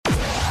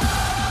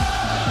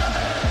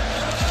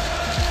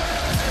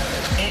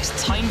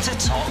time to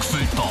talk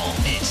football.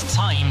 It's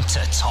time to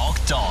talk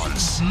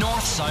Dons.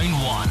 North Sound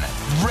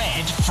 1,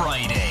 Red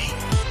Friday.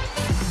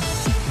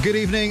 Good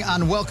evening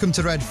and welcome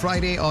to Red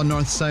Friday on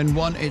North Sound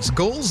 1. It's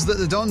goals that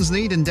the Dons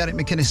need, and Derek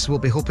McInnes will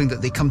be hoping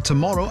that they come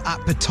tomorrow at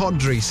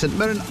Pittodrie. St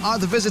Mirren are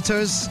the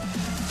visitors,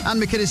 and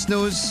McInnes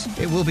knows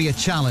it will be a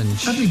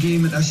challenge. Every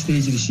game at this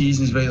stage of the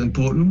season is very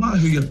important, no matter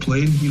who you're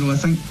playing. You know, I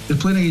think you're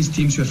playing against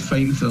teams who are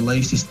fighting for their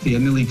lives to stay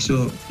in the league,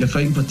 so you're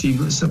fighting for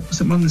teams.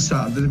 St Mirren and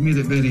Saturday, they've made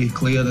it very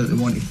clear that they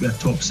want to be a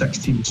top 6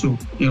 team, so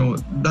you know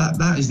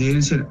that is there.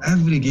 And so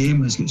every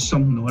game has got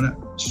something on it.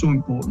 It's so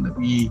important that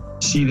we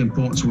see the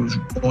importance of what's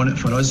on it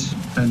for us,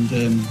 and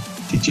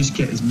to just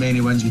get as many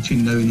wins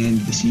between now and the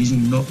end of the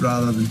season, not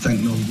rather than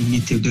think, no, we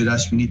need to do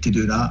this, we need to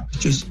do that.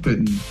 It's just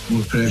putting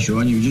more pressure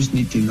on you. We just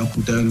need to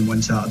knuckle down and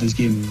win Saturday's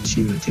game and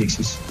see where it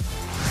takes us.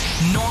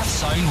 North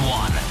Sound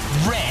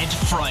 1, Red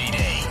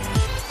Friday.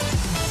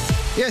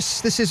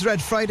 Yes, this is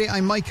Red Friday.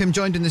 I'm Mike. I'm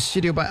joined in the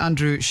studio by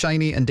Andrew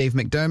Shiney and Dave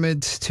McDermott.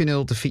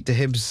 2-0 defeat to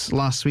Hibs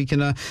last week,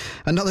 and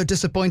another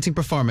disappointing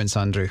performance,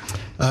 Andrew.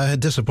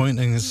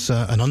 Disappointing is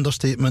an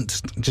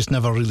understatement. Just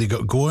never really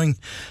got going.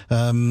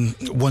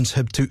 Once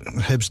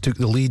Hibs took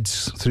the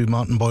leads through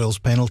Martin Boyle's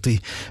penalty,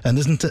 and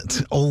isn't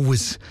it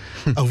always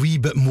a wee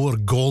bit more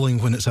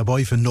galling when it's a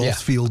boy from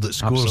Northfield that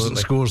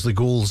scores the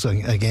goals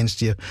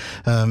against you?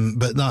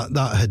 But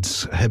that had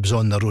Hibs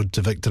on the road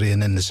to victory,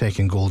 and then the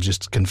second goal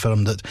just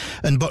confirmed it.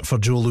 And but for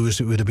Joe Lewis,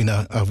 it would have been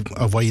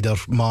a wider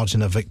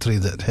margin of victory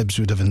that Hibs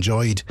would have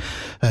enjoyed.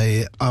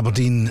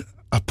 Aberdeen,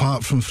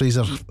 apart from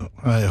Fraser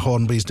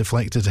Hornby's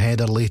deflected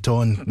header late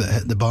on that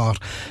hit the bar,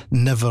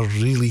 never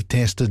really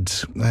tested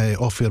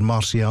Ophir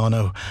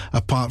Marciano,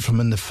 apart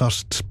from in the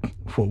first,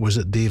 what was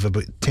it, Dave,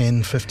 about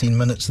 10-15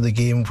 minutes of the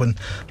game when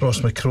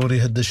Ross McCrory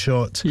had the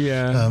shot.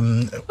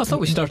 I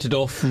thought we started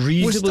off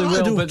reasonably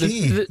well, but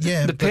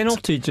the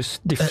penalty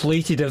just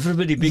deflated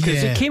everybody,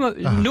 because it came out,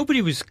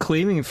 nobody was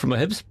claiming from a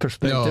Hibs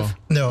perspective.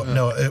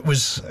 No, it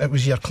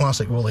was your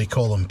classic Willie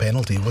Collum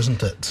penalty,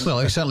 wasn't it? Well,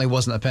 it certainly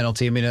wasn't a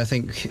penalty. I mean, I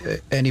think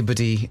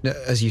anybody,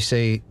 as you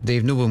say,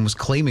 Dave, no one was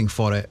claiming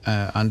for it,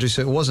 Andrew,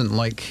 so it wasn't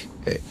like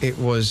it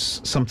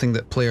was something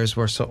that players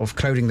were sort of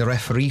crowding the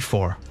referee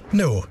for.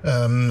 No,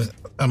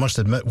 I must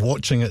admit,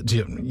 watching it,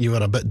 you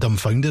were a bit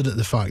dumbfounded at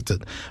the fact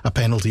that a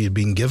penalty had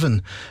been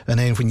given, and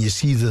then when you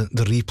see the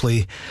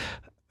replay,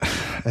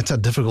 it's a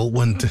difficult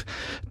one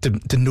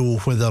to know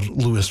whether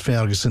Lewis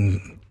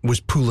Ferguson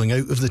was pulling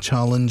out of the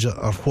challenge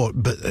or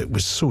what, but it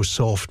was so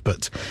soft.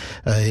 But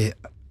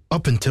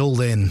up until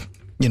then,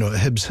 you know,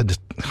 Hibs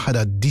had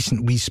a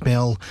decent wee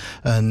spell,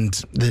 and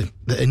the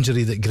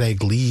injury that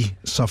Greg Lee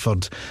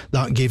suffered,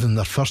 that gave them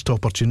their first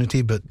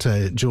opportunity, but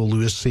Joe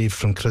Lewis saved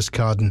from Chris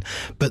Cadden.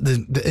 But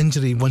the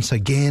injury, once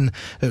again,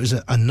 it was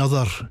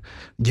another,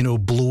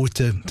 blow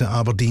to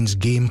Aberdeen's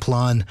game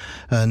plan,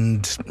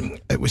 and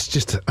it was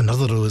just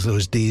another of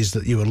those days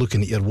that you were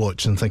looking at your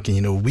watch and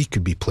thinking, we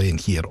could be playing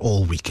here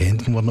all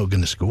weekend and we're not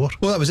going to score.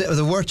 Well, that was it.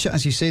 There were,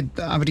 as you said,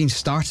 Aberdeen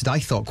started, I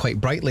thought, quite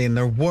brightly, and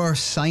there were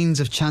signs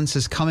of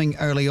chances coming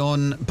early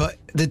on, but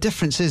the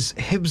difference is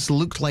Hibs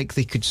looked like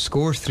they could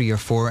score 3 or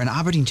 4 and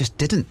Aberdeen just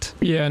didn't.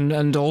 Yeah,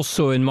 and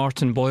also in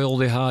Martin Boyle,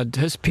 they had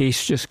his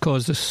pace just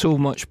caused us so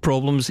much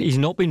problems. He's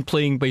not been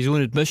playing, by his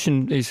own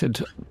admission, he said,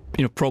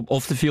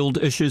 off the field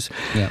issues,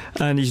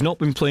 and he's not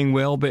been playing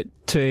well, but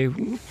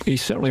he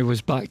certainly was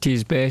back to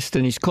his best,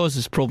 and he's caused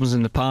us problems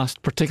in the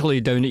past,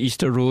 particularly down at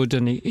Easter Road,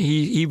 and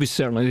he was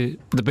certainly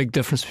the big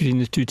difference between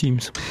the two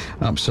teams.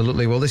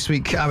 Absolutely. Well, this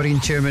week Aberdeen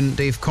chairman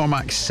Dave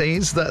Cormack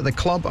says that the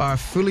club are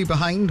fully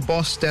behind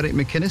boss Derek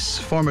McInnes.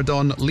 Former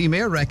Don Lee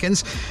Mayer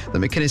reckons that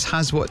McInnes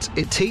has what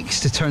it takes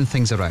to turn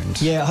things around.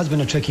 Yeah, it has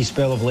been a tricky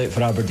spell of late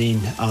for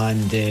Aberdeen,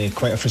 and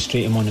quite a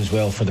frustrating one as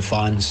well for the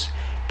fans.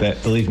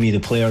 But believe me, the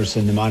players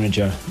and the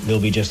manager, they'll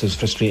be just as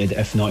frustrated,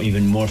 if not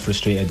even more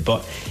frustrated.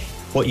 But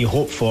what you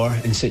hope for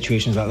in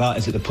situations like that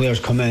is that the players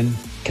come in,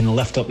 can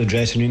lift up the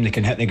dressing room, they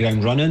can hit the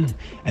ground running,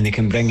 and they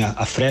can bring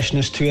a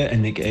freshness to it,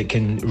 and it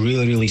can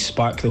really, really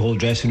spark the whole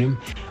dressing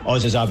room.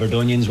 Us as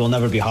Aberdonians will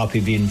never be happy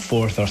being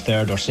 4th or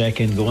 3rd or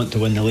 2nd. We want to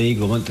win the league,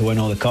 we want to win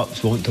all the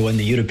cups, we want to win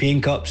the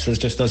European cups. It's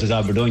just us as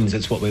Aberdonians,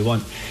 it's what we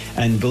want.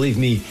 And believe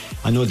me,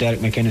 I know Derek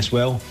McInnes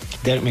well.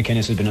 Derek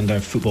McInnes has been under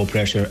football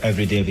pressure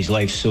every day of his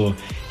life, so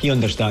he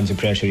understands the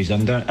pressure he's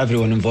under.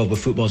 Everyone involved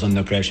with football's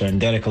under pressure, and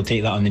Derek will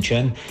take that on the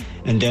chin,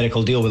 and Derek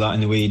will deal with that in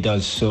the way he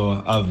does.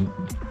 So I've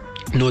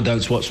no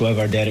doubts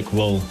whatsoever Derek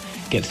will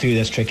get through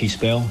this tricky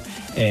spell,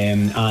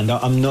 and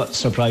I'm not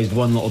surprised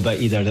one little bit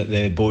either that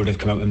the board have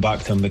come out and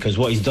backed him, because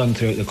what he's done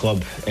throughout the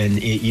club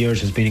in 8 years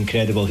has been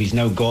incredible. He's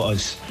now got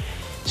us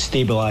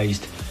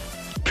stabilised,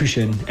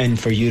 pushing in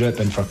for Europe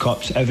and for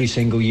cups every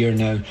single year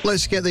now.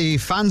 Let's get the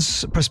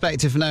fans'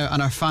 perspective now,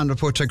 and our fan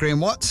reporter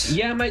Graham Watts.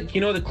 Yeah, Mike,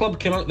 the club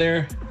came out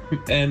there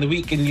in the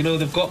week, and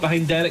they've got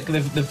behind Derek,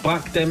 they've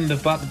backed him,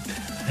 they've backed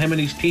him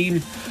and his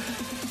team.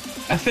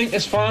 I think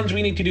as fans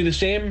we need to do the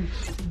same.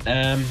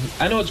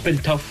 I know it's been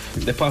tough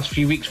the past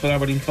few weeks for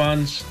Aberdeen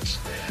fans.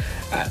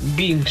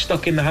 Being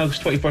stuck in the house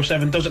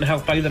 24/7 doesn't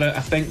help either,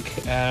 I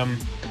think.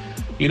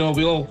 We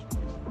all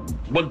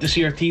want to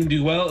see our team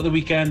do well at the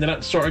weekend, and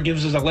that sort of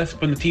gives us a lift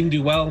when the team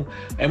do well.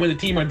 And when the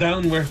team are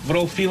down, we're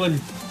all feeling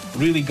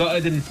really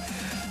gutted. And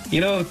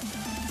you know,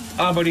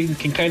 Aberdeen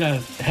can kind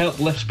of help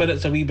lift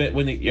spirits a wee bit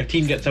when your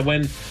team gets a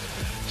win.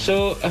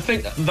 So I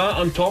think that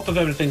on top of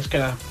everything's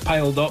kind of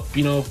piled up.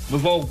 You know,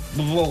 we've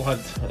all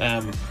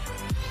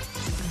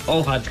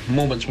had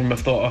moments when we've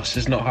thought, this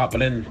is not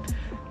happening,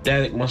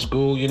 Derek must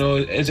go, you know,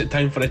 is it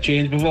time for a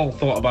change? We've all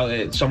thought about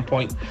it at some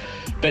point.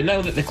 But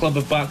now that the club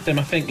have backed him,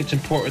 I think it's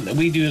important that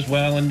we do as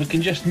well, and we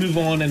can just move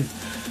on and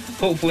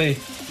hopefully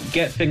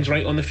get things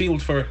right on the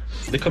field for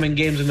the coming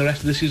games and the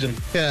rest of the season.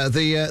 Yeah,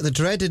 the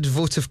dreaded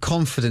vote of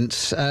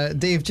confidence.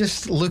 Dave,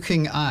 just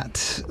looking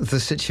at the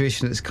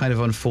situation that's kind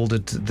of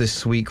unfolded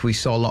this week, we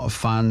saw a lot of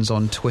fans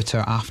on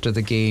Twitter after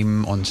the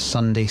game on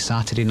Sunday,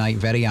 Saturday night,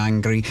 very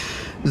angry.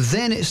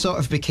 Then it sort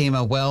of became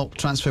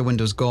transfer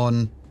window's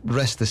gone,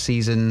 rest of the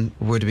season,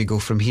 where do we go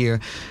from here?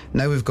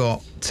 Now we've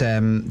got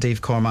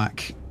Dave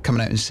Cormack coming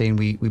out and saying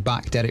we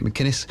back Derek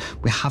McInnes.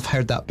 We have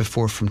heard that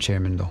before from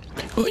Chairman, though.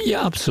 Well,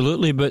 yeah,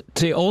 absolutely. But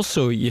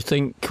also, you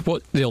think,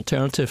 what the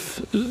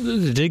alternative?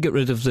 They did get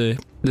rid of the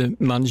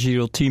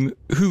managerial team.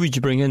 Who would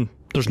you bring in?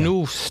 There's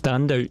no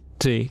standout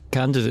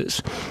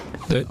candidates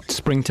that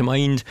spring to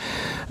mind.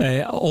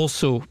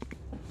 Also,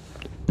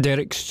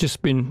 Derek's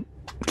just been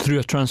through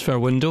a transfer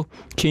window.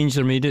 Changes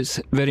are made. It's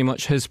very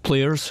much his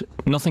players.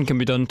 Nothing can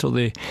be done till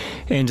the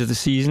end of the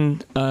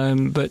season.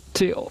 But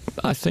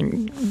I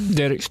think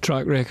Derek's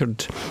track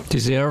record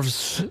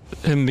deserves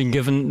him being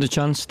given the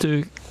chance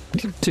to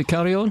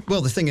carry on.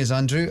 Well, the thing is,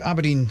 Andrew,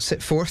 Aberdeen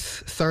sit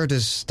fourth. Third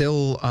is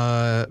still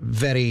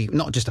very,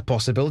 not just a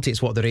possibility,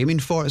 it's what they're aiming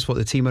for, it's what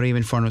the team are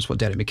aiming for, and it's what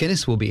Derek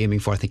McInnes will be aiming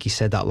for. I think he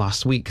said that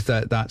last week,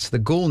 that's the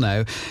goal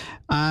now.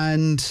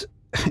 And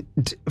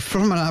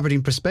from an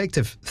Aberdeen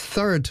perspective,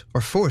 third or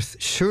fourth,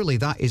 surely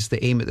that is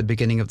the aim at the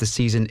beginning of the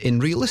season in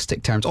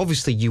realistic terms.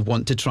 Obviously you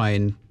want to try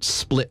and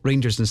split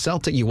Rangers and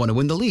Celtic, you want to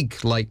win the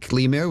league, like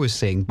Lee Mayer was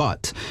saying,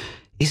 but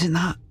is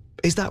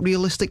that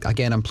realistic?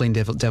 Again, I'm playing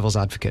devil's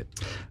advocate.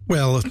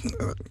 Well,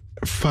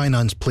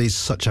 finance plays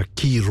such a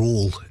key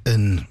role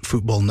in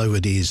football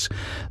nowadays,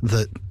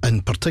 that,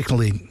 and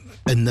particularly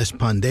in this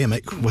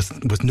pandemic,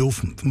 with no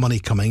money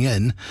coming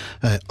in,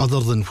 other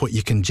than what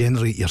you can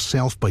generate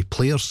yourself by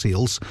player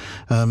sales,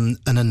 and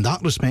in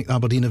that respect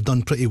Aberdeen have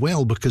done pretty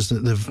well, because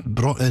they've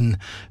brought in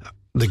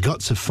the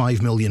guts of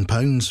 £5 million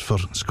for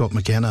Scott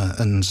McKenna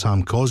and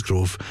Sam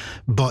Cosgrove,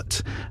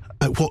 but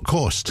at what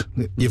cost?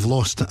 You've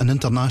lost an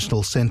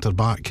international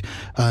centre-back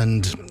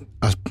and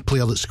a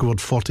player that scored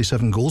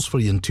 47 goals for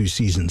you in 2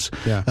 seasons.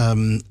 Yeah.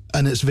 And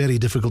it's very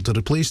difficult to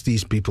replace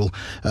these people.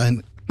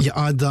 And you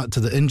add that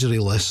to the injury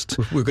list.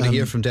 We're going to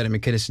hear from Derek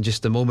McInnes in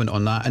just a moment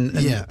on that. And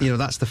yeah, you know,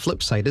 that's the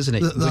flip side, isn't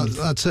it?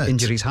 That's it.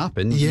 Injuries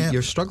happen,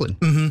 you're struggling.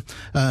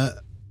 Mm-hmm.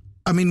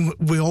 I mean,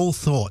 we all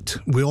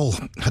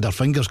had our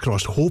fingers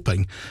crossed,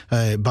 hoping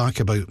back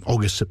about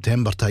August,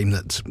 September time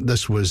that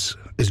this was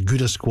as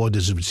good a squad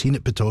as we've seen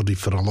at Pittodrie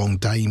for a long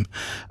time,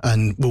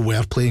 and we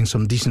were playing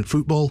some decent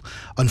football.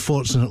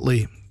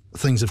 Unfortunately,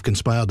 things have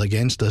conspired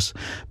against us,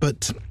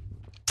 but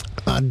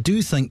I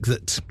do think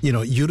that, you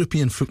know,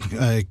 European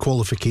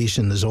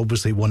qualification is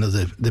obviously one of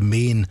the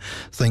main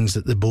things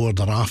that the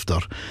board are after,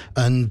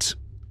 and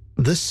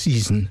this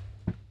season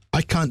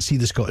I can't see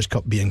the Scottish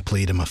Cup being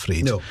played, I'm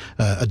afraid. No.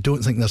 I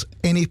don't think there's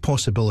any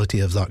possibility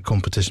of that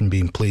competition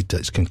being played to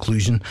its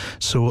conclusion.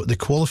 So the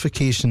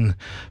qualification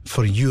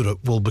for Europe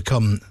will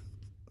become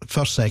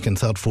first, second,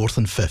 third, fourth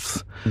and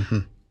fifth. Mm-hmm.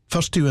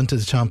 First 2 into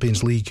the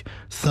Champions League,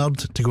 third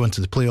to go into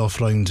the playoff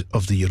round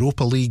of the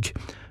Europa League,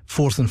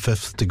 fourth and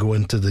fifth to go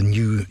into the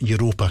new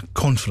Europa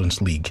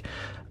Conference League.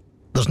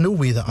 There's no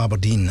way that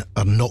Aberdeen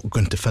are not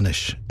going to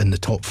finish in the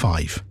top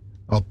 5.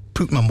 I'll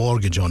put my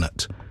mortgage on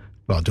it.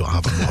 Well, I don't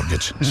have a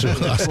mortgage, so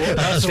that's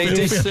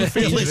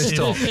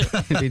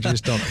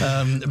dangerous talk.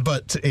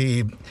 But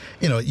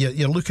you know,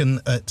 you're looking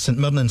at St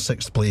Mirren in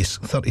 6th place,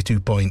 32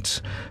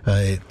 points,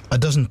 a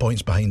dozen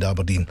points behind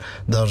Aberdeen.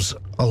 There's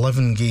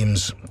 11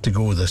 games to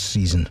go this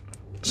season.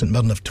 St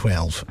Mirren have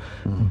 12,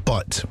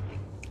 but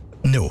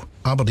no,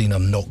 Aberdeen are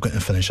not going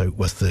to finish out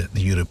with the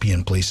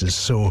European places.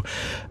 So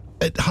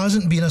it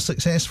hasn't been a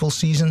successful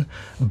season,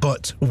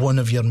 but one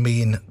of your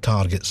main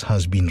targets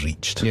has been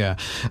reached. Yeah.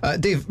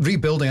 Dave,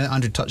 rebuilding,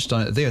 Andrew touched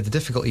on it there, the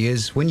difficulty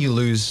is when you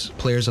lose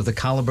players of the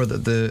calibre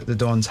that the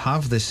Dons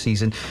have this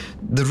season,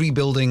 the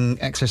rebuilding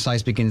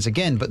exercise begins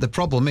again. But the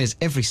problem is,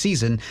 every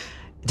season,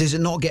 does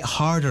it not get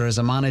harder as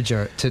a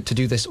manager to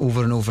do this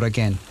over and over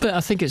again? But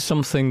I think it's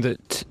something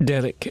that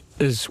Derek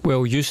is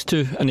well used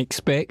to and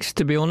expects,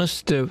 to be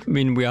honest. I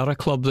mean, we are a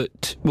club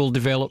that will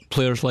develop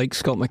players like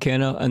Scott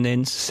McKenna and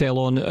then sell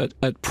on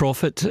at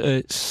profit.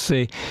 It's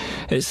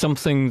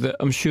something that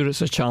I'm sure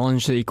it's a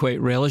challenge that he quite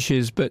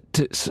relishes, but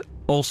it's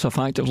also a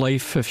fact of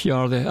life if you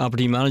are the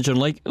Aberdeen manager.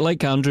 And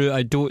like Andrew,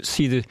 I don't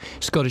see the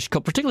Scottish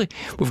Cup, particularly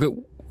we've got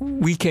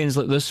weekends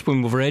like this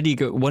when we've already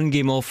got one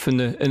game off in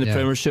the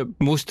Premiership,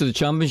 most of the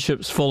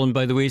Championship's fallen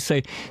by the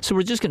wayside, so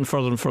we're just getting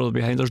further and further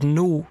behind. There's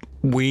no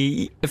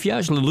way, if you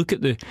actually look at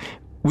the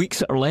weeks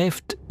that are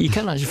left, you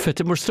can't actually fit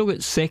him. We're still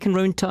got second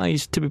round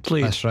ties to be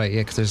played. That's right,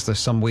 yeah, because there's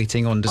some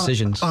waiting on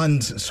decisions.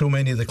 And so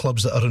many of the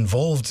clubs that are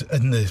involved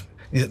in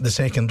the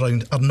second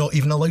round are not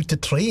even allowed to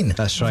train.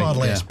 That's right, far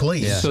less play.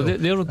 Yeah. So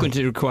they're going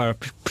to require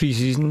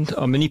pre-season,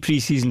 a mini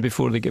pre-season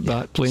before they get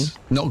back playing. It's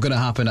not going to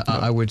happen,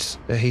 I would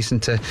hasten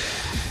to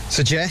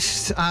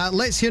suggest.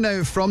 Let's hear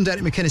now from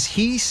Derek McInnes.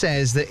 He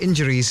says that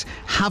injuries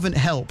haven't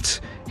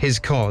helped his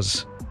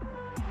cause.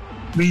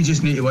 We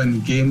just need to win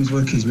games,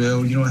 Luke, as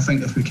well. You know, I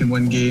think if we can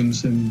win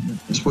games, and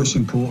it's what's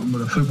important.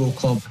 We're a football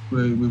club.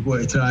 We've got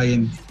to try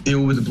and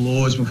deal with the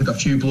blows. We've had a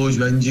few blows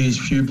with injuries,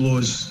 a few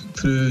blows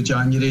through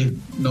January,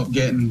 not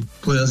getting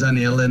players in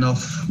early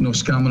enough,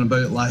 scrambling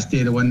about last day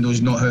of the window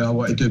is not how I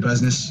want to do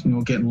business,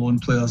 getting loan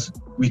players.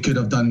 We could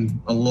have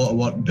done a lot of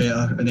work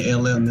better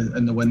earlier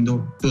in the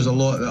window. There's a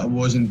lot that I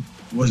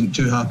wasn't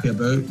too happy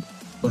about.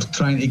 We're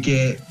trying to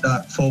get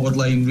that forward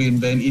line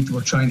reinvented.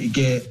 We're trying to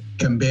get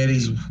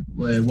Canberra's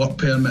work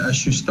permit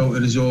issue still to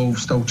resolve,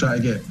 still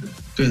trying to get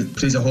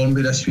Fraser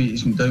Hornby this week.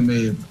 He's been down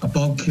with a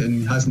bug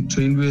and hasn't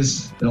trained with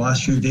us in the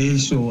last few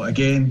days. So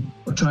again,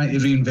 we're trying to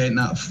reinvent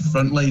that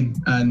front line,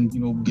 and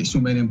we get so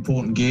many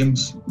important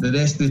games. The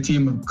rest of the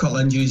team have a couple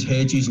of injuries.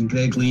 Hedges and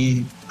Greg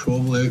Lee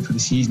probably out for the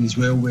season as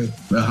well with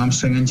a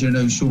hamstring injury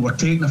now. So we're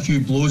taking a few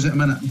blows at the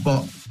minute,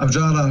 but I'd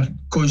rather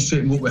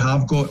concentrate on what we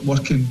have got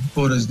working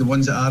for us, the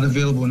ones that are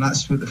available, and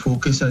that's what the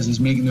focus is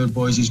making our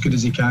boys as good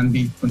as they can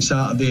be on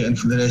Saturday and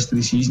for the rest of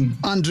the season.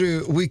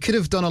 Andrew, we could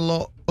have done a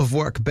lot of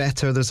work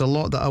better. There's a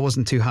lot that I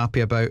wasn't too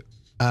happy about.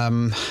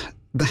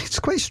 It's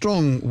quite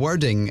strong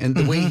wording in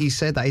the way he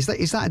said that.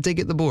 Is that a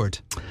dig at the board?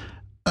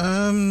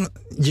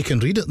 You can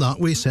read it that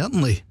way,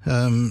 certainly,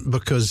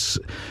 because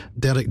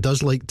Derek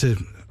does like to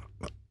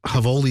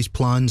have all these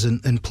plans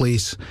in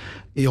place.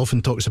 He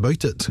often talks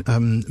about it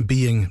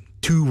being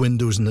 2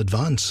 windows in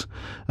advance.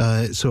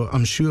 So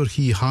I'm sure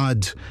he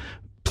had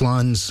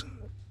plans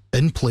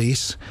in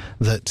place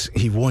that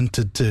he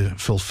wanted to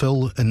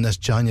fulfill in this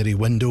January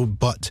window,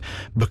 but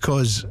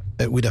because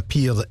it would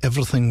appear that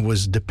everything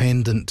was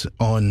dependent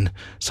on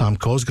Sam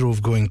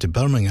Cosgrove going to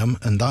Birmingham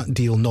and that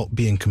deal not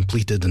being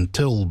completed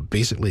until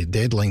basically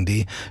deadline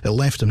day, it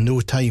left him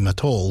no time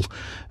at all.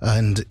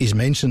 And he's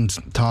mentioned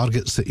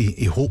targets that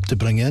he hoped to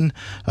bring in.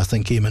 I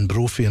think Eamon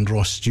Brophy and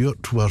Ross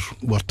Stewart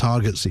were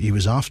targets that he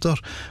was after.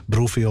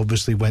 Brophy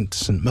obviously went to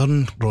St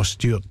Mirren, Ross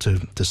Stewart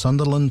to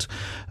Sunderland,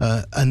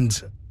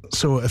 and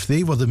so if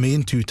they were the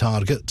main 2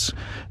 targets,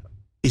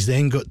 he's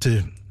then got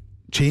to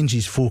change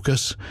his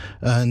focus,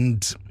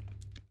 and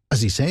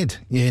as he said,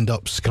 you end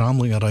up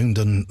scrambling around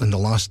in the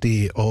last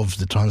day of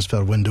the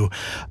transfer window.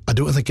 I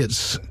don't think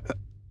it's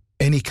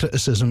any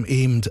criticism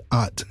aimed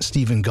at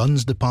Stephen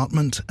Gunn's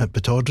department at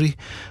Pittodrie,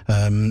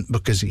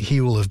 because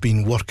he will have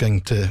been working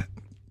to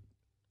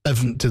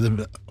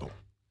the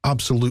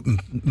absolute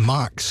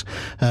max,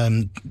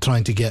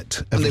 trying to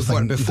get everything. And they've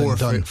worked before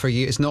done. For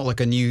you. It's not like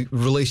a new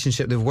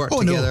relationship. They've worked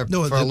together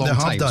for a long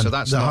time. Done. So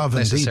that's not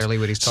necessarily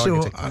what he's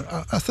targeting.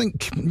 So I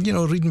think,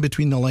 reading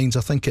between the lines,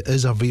 I think it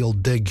is a real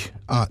dig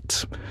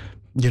at,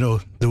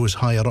 those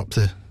higher up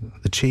the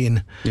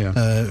chain,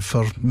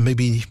 for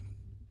maybe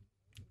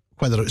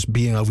whether it's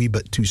being a wee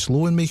bit too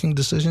slow in making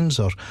decisions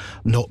or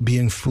not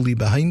being fully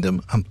behind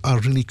him. I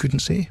really couldn't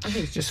say. I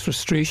think it's just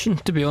frustration,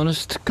 to be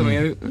honest, coming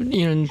out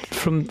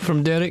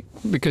from Derek,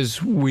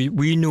 because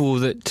we know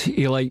that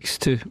he likes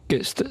to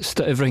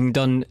get everything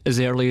done as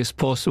early as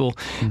possible.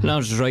 And I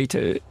was right,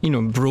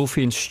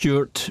 Brophy and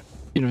Stewart,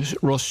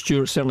 Ross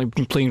Stewart certainly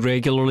been playing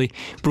regularly,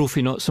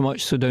 Brophy not so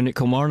much so down at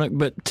Kilmarnock,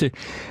 but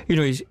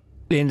he's, at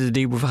the end of the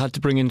day we've had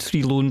to bring in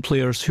 3 loan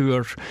players who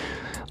are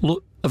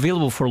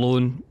available for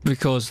loan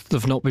because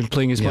they've not been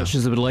playing as much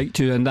as they would like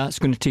to, and that's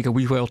going to take a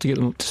wee while to get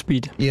them up to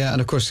speed. Yeah, and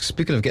of course,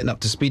 speaking of getting up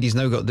to speed, he's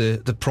now got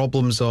the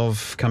problems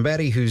of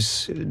Canberra,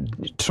 who's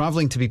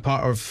travelling to be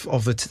part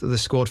of the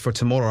squad for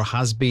tomorrow,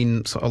 has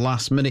been sort of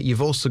last minute.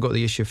 You've also got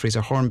the issue of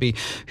Fraser Hornby,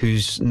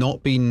 who's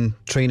not been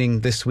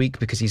training this week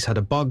because he's had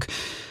a bug.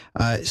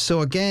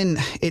 So again,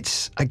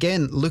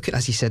 look at,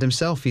 as he said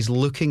himself, he's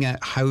looking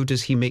at how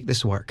does he make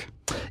this work.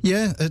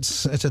 Yeah,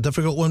 it's a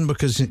difficult one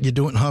because you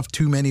don't have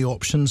too many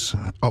options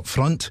up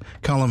front.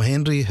 Callum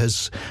Henry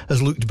has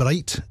looked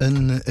bright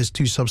in his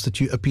 2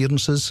 substitute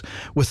appearances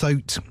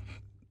without,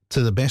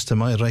 to the best of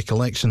my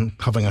recollection,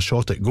 having a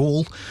shot at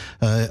goal,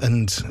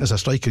 and as a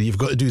striker you've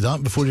got to do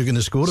that before you're going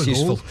to score a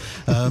goal.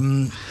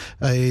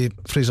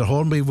 Fraser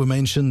Hornby, we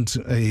mentioned,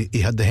 he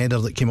had the header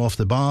that came off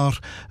the bar,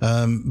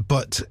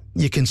 but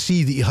you can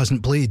see that he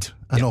hasn't played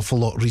an awful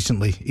lot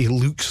recently. He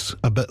looks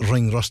a bit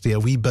ring rusty, a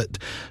wee bit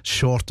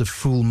short of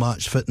full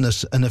match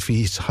fitness, and if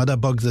he's had a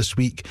bug this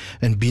week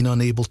and been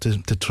unable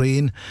to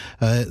train,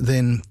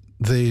 then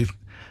the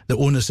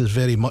onus is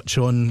very much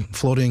on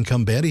Florian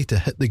Canberra to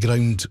hit the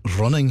ground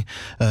running.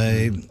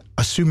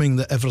 Assuming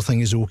that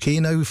everything is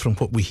okay now, from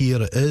what we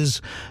hear it is,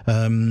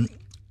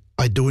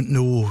 I don't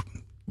know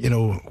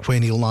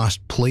when he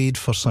last played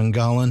for St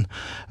Gallen.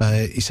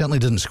 He certainly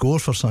didn't score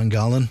for St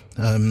Gallen,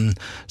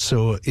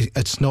 so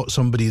it's not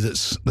somebody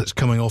that's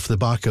coming off the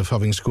back of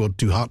having scored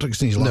 2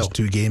 hat-tricks in his last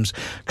 2 games,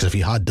 because if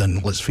he had done,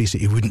 let's face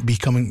it, he wouldn't be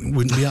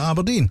at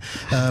Aberdeen.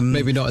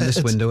 Maybe not in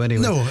this window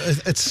anyway. No,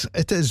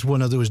 it is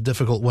one of those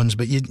difficult ones,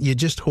 but you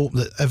just hope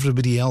that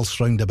everybody else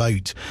round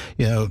about,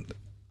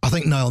 I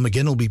think Niall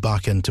McGinn will be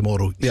back in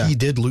tomorrow. Yeah. He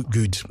did look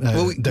good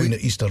down at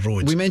Easter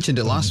Road. We mentioned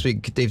it last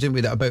week, Dave, didn't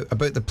we, that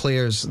about the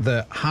players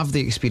that have the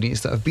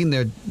experience, that have been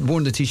there,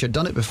 worn the t-shirt,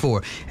 done it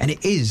before, and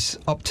it is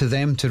up to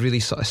them to really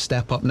sort of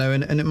step up now,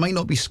 and it might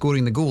not be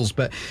scoring the goals,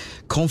 but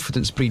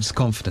confidence breeds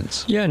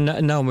confidence. Yeah,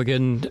 Niall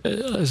McGinn,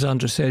 as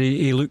Andrew said,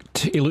 he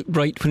looked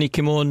bright when he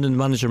came on, and the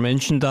manager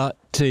mentioned that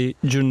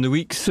during the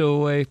week.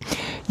 So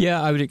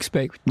I would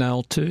expect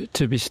Niall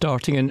to be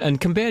starting,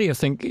 and Canberra, I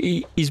think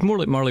he's more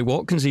like Marley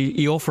Watkins.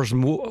 He offers a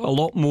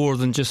lot more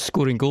than just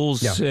scoring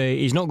goals.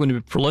 He's not going to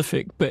be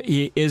prolific, but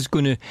he is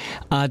going to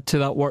add to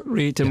that work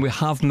rate, and we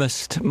have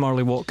missed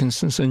Marley Watkins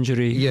since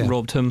injury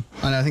robbed him.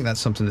 And I think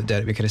that's something that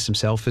Derek McInnes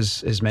himself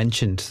has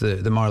mentioned,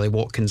 the Marley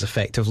Watkins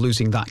effect of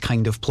losing that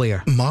kind of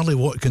player. Marley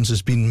Watkins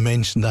has been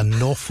mentioned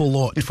an awful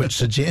lot, which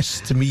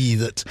suggests to me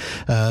that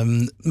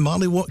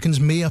Marley Watkins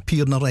may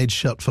appear in a red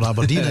shirt for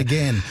Aberdeen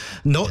again.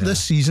 Not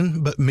this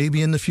season, but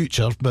maybe in the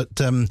future. But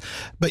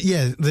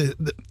yeah,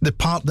 the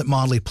part that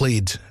Marley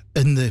played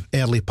in the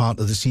early part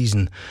of the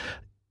season,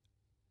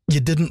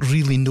 you didn't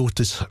really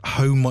notice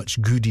how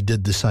much good he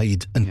did the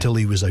side until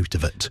he was out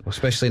of it.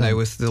 Especially now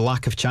with the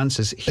lack of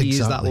chances, he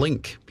is that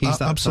link. He's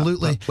that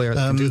player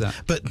that can do that.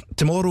 But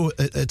tomorrow,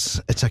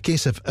 it's a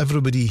case of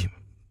everybody,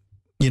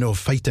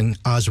 fighting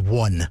as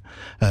one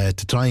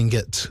to try and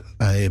get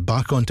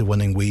back onto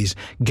winning ways,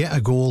 get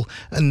a goal.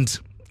 And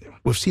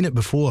we've seen it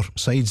before,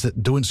 sides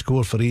that don't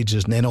score for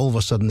ages and then all of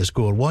a sudden they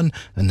score one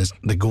and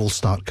the goals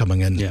start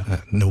coming in.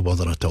 No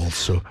bother at all.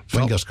 So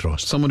fingers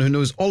crossed. Someone who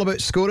knows all about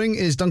scoring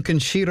is Duncan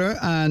Shearer,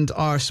 and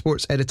our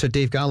sports editor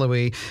Dave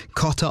Galloway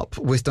caught up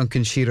with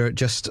Duncan Shearer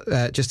just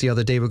the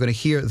other day. We're going to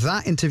hear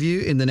that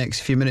interview in the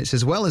next few minutes.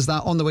 As well as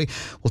that, on the way,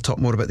 we'll talk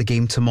more about the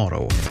game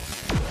tomorrow.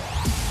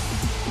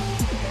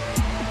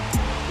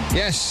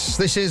 Yes,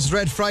 this is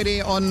Red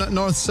Friday on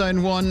North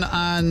Sound 1,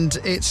 and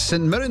it's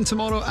St Mirren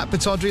tomorrow at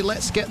Pittodrie.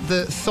 Let's get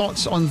the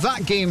thoughts on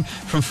that game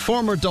from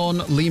former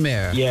Don Lee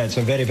Mayer. Yeah, it's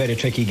a very, very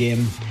tricky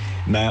game.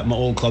 My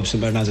old club, St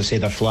Mirren, as I say,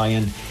 they're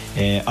flying.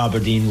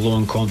 Aberdeen low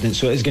in confidence,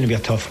 so it's going to be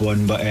a tough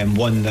one, but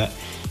one that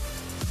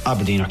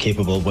Aberdeen are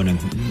capable of winning.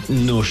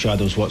 No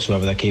shadows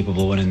whatsoever, they're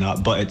capable of winning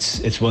that. But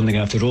it's one they're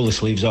going to have to roll the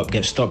sleeves up,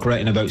 get stuck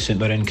writing about St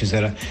Mirren, because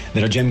they're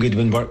a Jim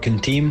Goodwin working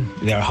team.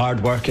 They're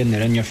hard working,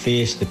 they're in your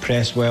face, they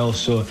press well.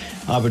 So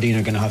Aberdeen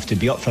are going to have to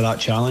be up for that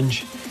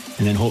challenge,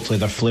 and then hopefully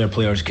their flair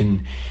players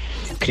can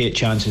create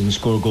chances and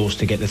score goals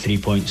to get the 3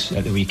 points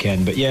at the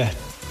weekend. But yeah,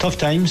 tough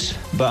times,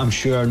 but I'm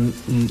sure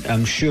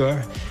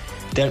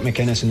Derek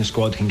McInnes and the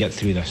squad can get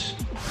through this.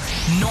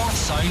 North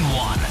Sound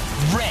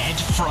 1 Red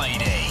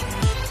Friday.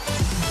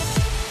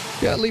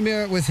 Yeah, Lee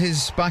Mayer with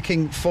his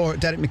backing for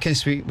Derek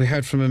McInnes. We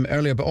heard from him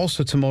earlier, but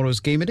also tomorrow's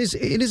game. It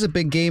is a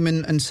big game,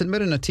 and St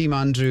Mirren, a team,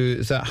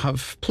 Andrew, that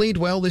have played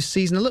well this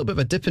season. A little bit of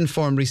a dip in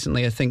form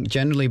recently, I think,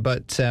 generally,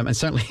 but and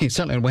certainly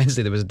on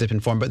Wednesday there was a dip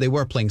in form, but they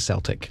were playing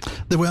Celtic.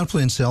 They were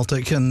playing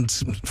Celtic, and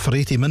for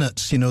 80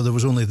 minutes, there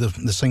was only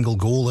the single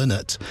goal in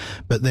it,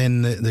 but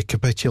then they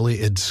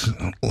capitulated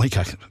like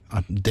a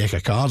deck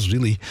of cards,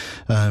 really,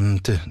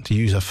 to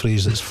use a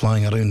phrase that's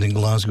flying around in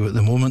Glasgow at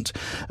the moment.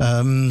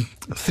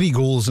 3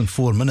 goals in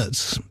 4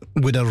 minutes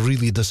would have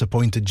really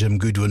disappointed Jim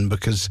Goodwin,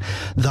 because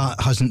that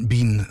hasn't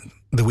been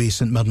the way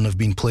St Mirren have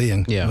been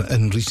playing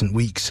in recent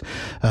weeks.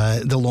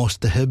 They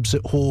lost to Hibs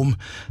at home.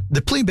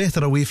 They play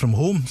better away from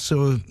home,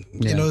 so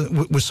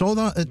we saw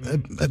that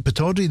at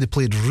Pittodrie. They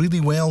played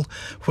really well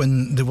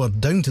when they were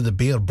down to the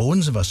bare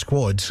bones of a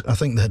squad. I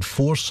think they had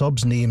 4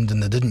 subs named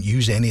and they didn't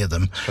use any of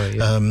them.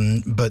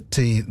 Right, but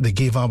they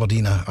gave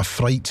Aberdeen a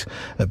fright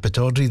at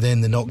Pittodrie. Then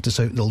they knocked us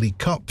out of the League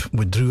Cup.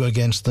 We drew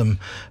against them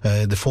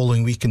the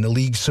following week in the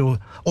league. So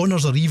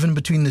honours are even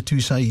between the two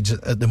sides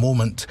at the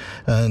moment,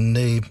 and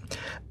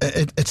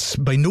it's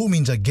by no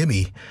means a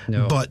gimme,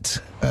 but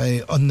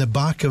on the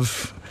back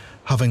of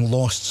having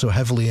lost so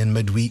heavily in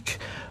midweek,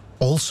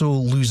 also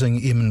losing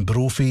Eamon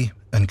Brophy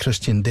and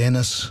Christian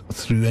Dennis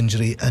through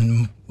injury,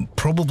 and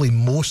probably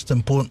most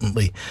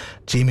importantly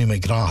Jamie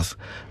McGrath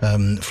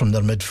from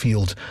their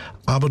midfield,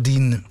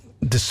 Aberdeen,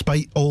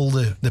 despite all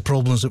the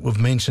problems that we've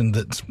mentioned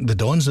that the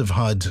Dons have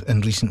had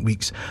in recent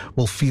weeks,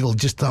 will feel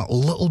just that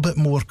little bit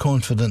more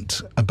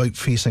confident about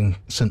facing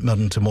St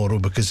Mirren tomorrow,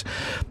 because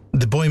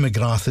the boy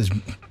McGrath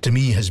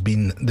has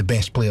been the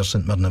best player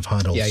St Mirren have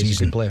had all season. He's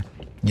a good player.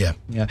 Yeah.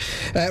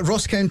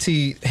 Ross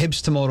County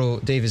Hibs tomorrow,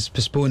 Dave, is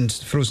postponed,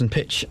 frozen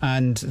pitch,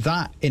 and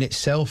that in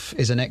itself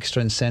is an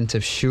extra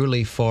incentive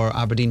surely for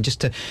Aberdeen just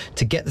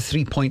to get the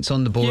 3 points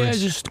on the board. Yeah,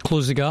 just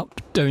close the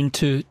gap down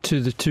to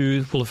the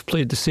 2. We'll have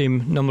played the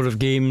same number of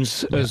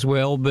games as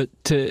well, but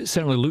it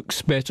certainly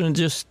looks better, and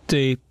just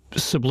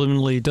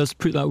subliminally does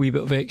put that wee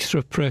bit of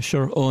extra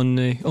pressure on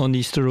the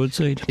Easter Road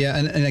side. Yeah,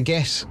 and I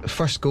guess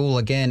first goal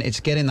again, it's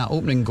getting that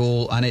opening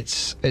goal, and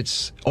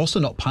it's also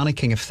not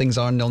panicking if things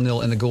are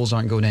 0-0 and the goals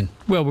aren't going in.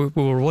 Well, we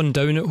were 1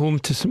 down at home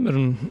to St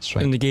Mirren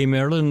in the game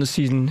earlier in the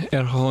season.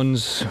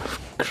 Erhan's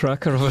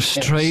cracker of a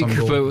strike,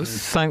 but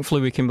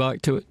thankfully we came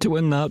back to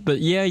win that. But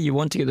yeah, you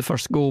want to get the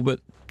first goal, but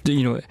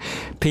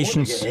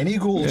patience. Any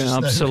goals? Yeah,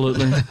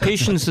 absolutely.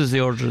 Patience is the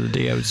order of the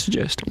day, I would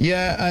suggest.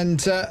 Yeah, and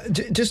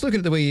just looking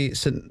at the way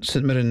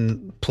St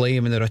Mirren play,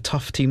 I mean, they're a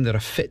tough team, they're a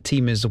fit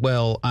team as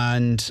well,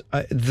 and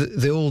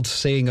the old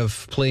saying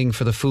of playing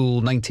for the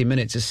full 90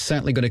 minutes is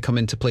certainly going to come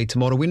into play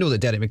tomorrow. We know that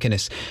Derek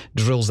McInnes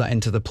drills that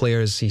into the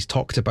players, he's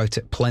talked about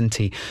it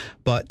plenty,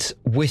 but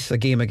with a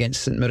game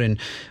against St Mirren,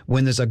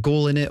 when there's a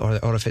goal in it,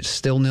 or if it's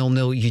still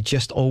 0-0, you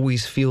just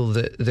always feel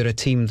that they're a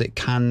team that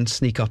can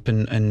sneak up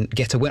and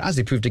get a win, as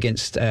they proved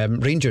against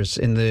Rangers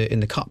in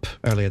the Cup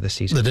earlier this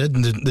season. They did.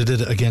 They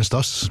did it against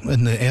us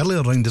in the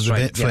earlier round of the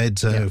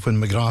Betfred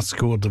when McGrath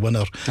scored the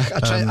winner.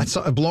 I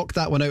sort of blocked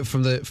that one out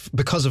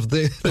because of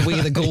the way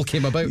the goal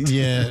came about.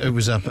 Yeah, it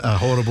was a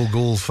horrible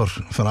goal for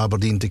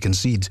Aberdeen to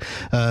concede.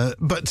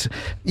 But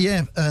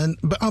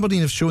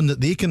Aberdeen have shown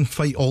that they can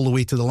fight all the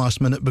way to the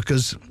last minute,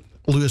 because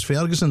Lewis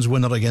Ferguson's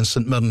winner against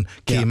St Mirren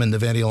came in the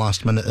very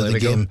last minute of the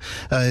game.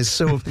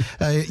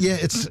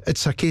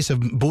 It's a case of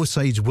both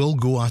sides will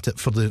go at it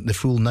for the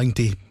full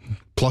 90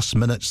 plus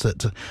minutes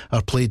that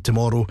are played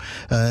tomorrow,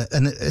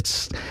 and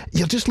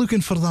you're just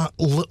looking for that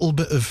little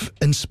bit of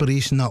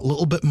inspiration, that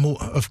little bit more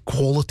of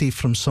quality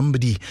from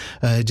somebody,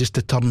 just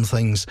to turn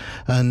things.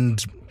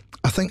 And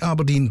I think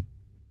Aberdeen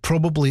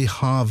probably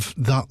have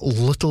that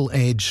little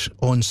edge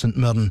on St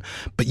Mirren,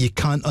 but you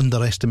can't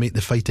underestimate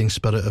the fighting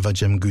spirit of a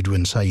Jim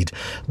Goodwin side.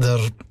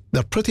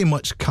 They're pretty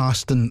much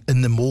cast in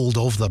the mould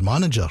of their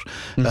manager.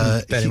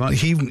 Very much.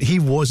 He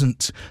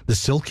wasn't the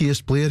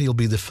silkiest player, he'll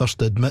be the first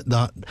to admit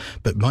that,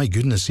 but my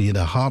goodness, he had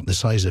a heart the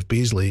size of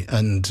Paisley,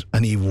 and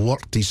he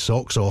worked his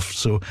socks off.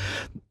 So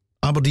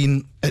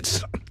Aberdeen,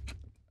 it's,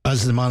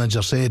 as the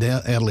manager said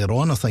earlier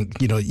on, I think,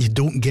 you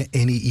don't get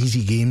any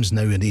easy games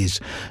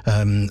nowadays,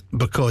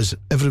 because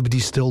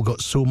everybody's still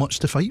got so much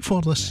to fight for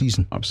this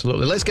season.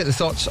 Absolutely. Let's get the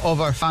thoughts of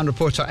our fan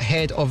reporter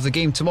ahead of the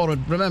game tomorrow.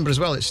 Remember as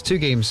well, it's 2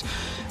 games.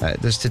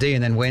 There's today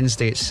and then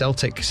Wednesday. It's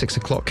Celtic 6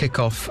 o'clock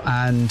kickoff,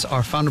 and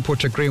our fan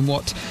reporter Graham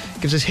Watt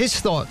gives us his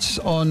thoughts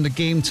on the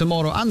game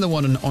tomorrow and the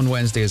one on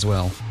Wednesday as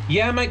well.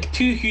 Yeah, Mike,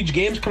 2 huge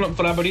games coming up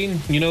for Aberdeen.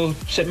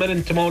 St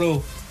Mirren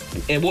tomorrow,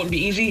 it won't be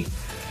easy.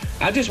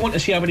 I just want to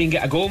see Aberdeen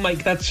get a goal,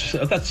 Mike. That's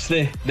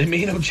the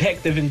main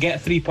objective, and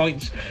get 3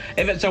 points.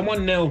 If it's a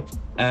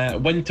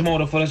 1-0 win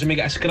tomorrow for us and we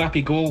get a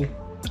scrappy goal,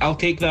 I'll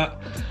take that.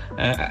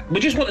 We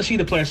just want to see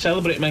the players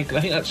celebrate, Mike.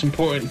 I think that's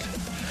important.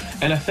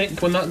 And I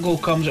think when that goal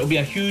comes, it'll be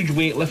a huge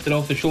weight lifted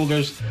off the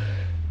shoulders.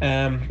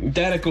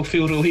 Derek will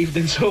feel relieved,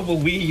 and so will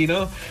we,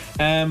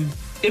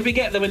 If we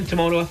get the win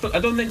tomorrow, I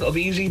don't think it'll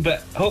be easy,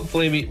 but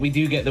hopefully we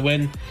do get the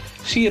win.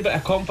 See a bit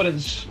of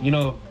confidence,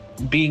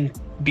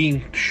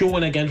 being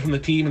shown again from the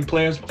team and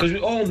players, because we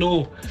all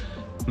know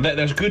that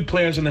there's good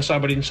players in this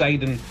Aberdeen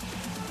side, and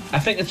I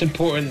think it's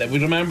important that we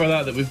remember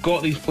that we've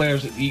got these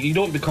players, that you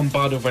don't become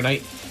bad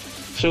overnight.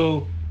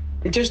 So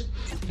just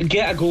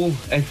get a goal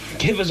and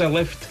give us a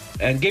lift,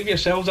 and give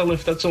yourselves a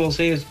lift. That's all I'll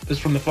say is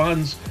from the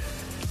fans.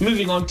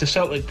 Moving on to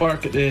Celtic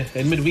Park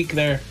in midweek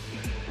there,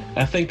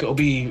 I think it'll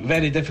be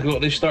very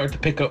difficult. They started to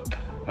pick up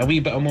a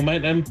wee bit of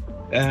momentum,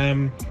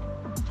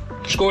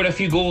 scored a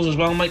few goals as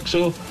well, Mike,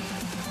 so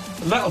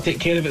that'll take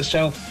care of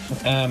itself,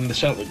 the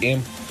Celtic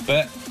game.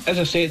 But as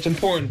I say, it's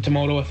important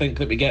tomorrow, I think,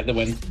 that we get the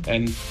win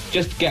and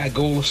just get a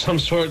goal of some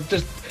sort.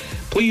 Just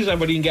please,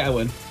 Aberdeen, get a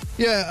win.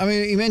 Yeah, I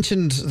mean, you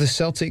mentioned the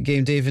Celtic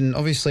game, Dave, and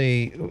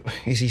obviously,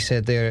 as he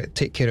said there,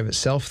 take care of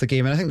itself, the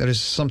game, and I think there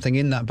is something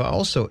in that, but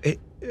also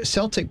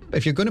Celtic,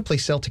 if you're going to play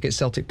Celtic at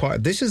Celtic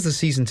Park, this is the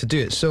season to do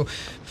it. So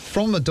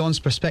from a Don's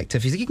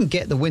perspective, if you can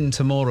get the win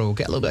tomorrow,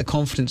 get a little bit of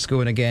confidence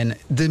going again,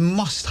 they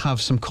must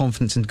have some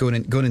confidence in going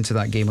into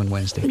that game on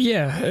Wednesday.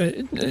 Yeah,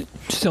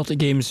 Celtic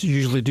games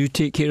usually do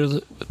take care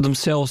of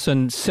themselves,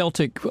 and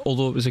Celtic,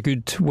 although it was a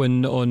good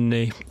win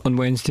on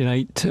Wednesday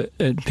night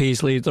at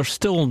Paisley, they're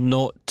still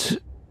not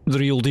the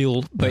real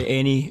deal by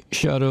any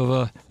shadow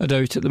of a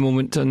doubt at the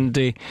moment, and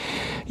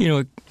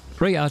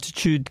right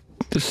attitude.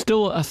 There's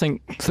still, I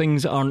think,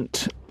 things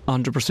aren't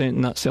 100%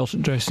 in that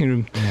Celtic dressing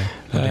room,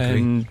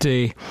 and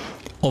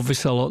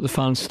obviously a lot of the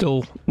fans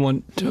still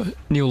want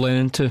Neil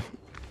Lennon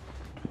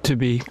to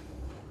be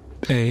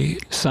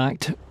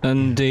sacked,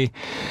 and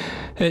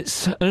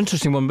it's an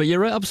interesting one. But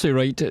you're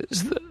absolutely right.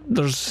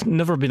 There's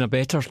never been a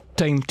better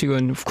time to go,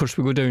 and of course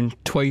we go down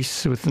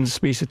twice within the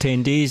space of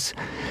 10 days,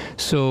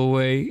 so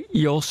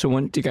you also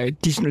want to get a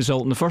decent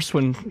result in the first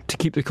one to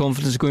keep the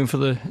confidence going for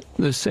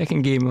the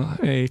second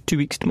game 2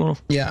 weeks tomorrow.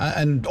 Yeah,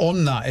 and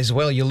on that as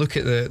well, you look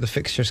at the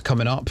fixtures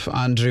coming up,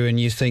 Andrew, and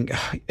you think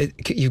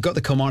you've got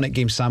the Kilmarnock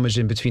game sandwiched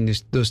in between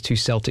those 2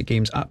 Celtic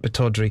games at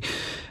Pittodrie,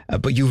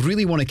 but you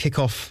really want to kick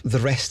off the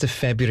rest of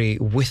February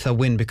with a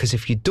win, because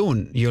if you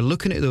don't, you're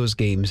looking at those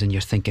games and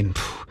you're thinking,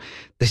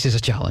 this is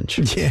a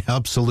challenge. Yeah,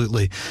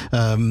 absolutely.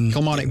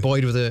 Kilmarnock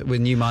Boyd with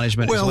new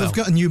management. Well, they've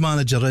got a new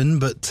manager in,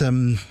 but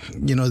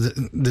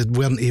they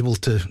weren't able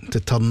to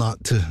turn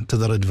that to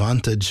their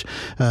advantage.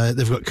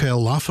 They've got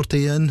Kyle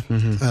Lafferty in,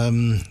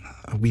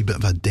 a wee bit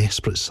of a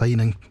desperate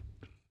signing,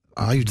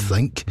 I would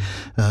think.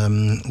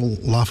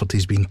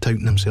 Lafferty's been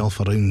touting himself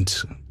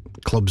around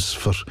clubs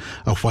for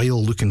a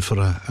while, looking for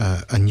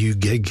a new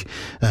gig.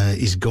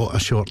 He's got a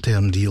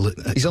short-term deal at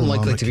he's Kilmarnock.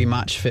 Unlikely to be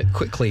match fit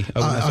quickly.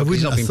 I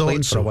wouldn't have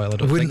thought so. I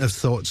wouldn't have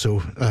thought so.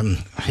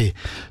 Hey,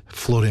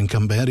 Florian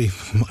Camberry,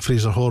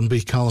 Fraser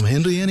Hornby, Callum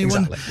Henry,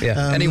 anyone? Exactly,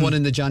 yeah. Anyone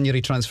in the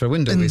January transfer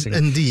window, basically.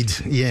 Indeed,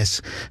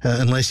 yes.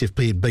 Unless you've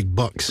paid big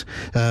bucks.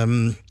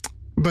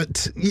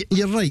 But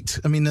you're right.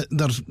 I mean,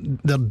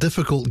 they're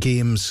difficult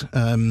games.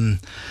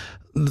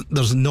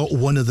 There's not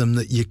one of them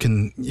that you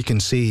can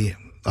say,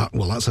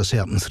 well, that's a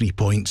certain 3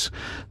 points.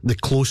 The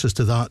closest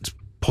to that,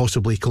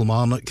 possibly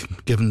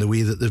Kilmarnock, given the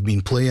way that they've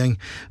been playing,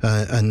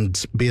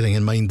 and bearing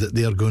in mind that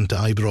they're going to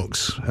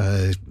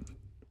Ibrox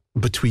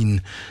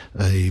between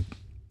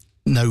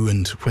now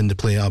and when they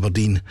play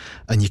Aberdeen,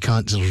 and you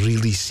can't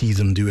really see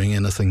them doing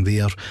anything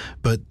there.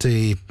 But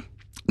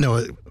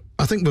no,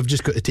 I think we've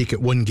just got to take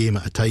it one game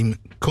at a time,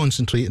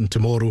 concentrate on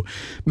tomorrow,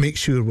 make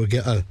sure we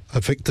get a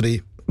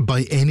victory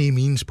by any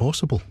means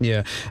possible.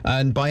 Yeah,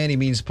 and by any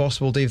means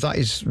possible, Dave, that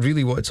is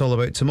really what it's all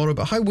about tomorrow.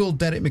 But how will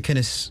Derek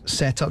McInnes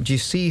set up? Do you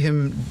see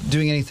him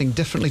doing anything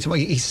differently tomorrow?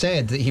 He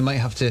said that he might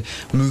have to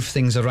move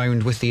things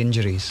around with the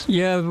injuries.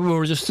 Yeah, we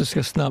were just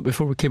discussing that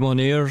before we came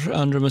on air,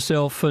 Andrew,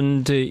 myself,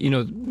 and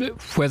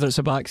whether it's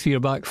a back three or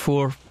back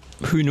four,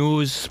 who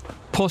knows?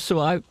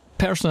 Possible.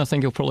 Personally, I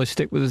think he'll probably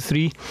stick with the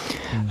three.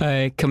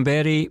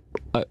 Camberry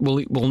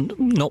will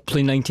not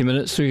play 90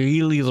 minutes, so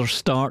he'll either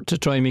start to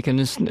try and make an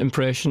instant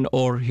impression,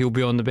 or he'll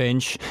be on the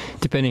bench,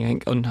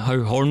 depending on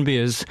how Hornby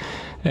is.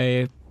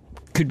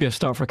 Could be a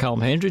start for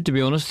Callum Henry, to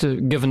be honest,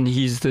 given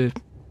he's the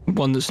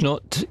one that's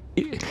not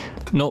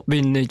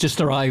been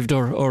just arrived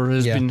or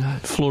has been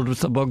floored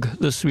with a bug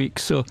this week.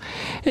 So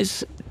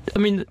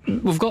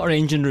we've got our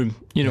engine room.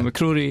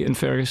 McCrory and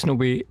Ferguson will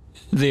be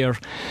there,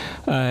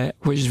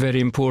 which is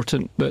very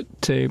important. But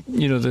the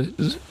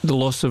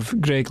loss of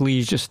Greg Lee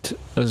is just,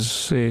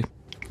 as the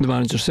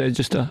manager said,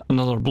 just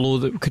another blow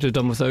that we could have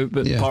done without,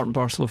 but part and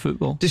parcel of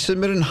football. Does St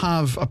Mirren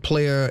have a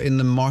player in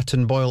the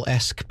Martin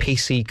Boyle-esque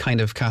pacey kind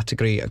of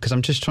category? Because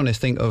I'm just trying to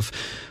think of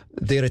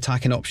their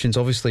attacking options,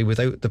 obviously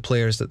without the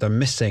players that they're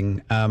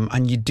missing,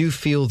 and you do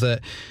feel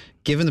that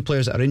given the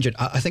players that are injured,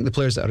 I think the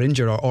players that are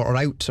injured or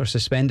out or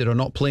suspended or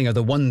not playing are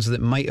the ones that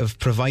might have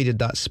provided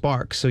that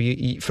spark. So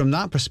you from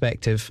that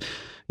perspective,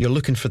 you're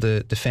looking for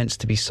the defence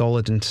to be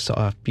solid and to sort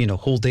of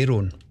hold their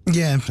own.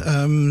 Yeah.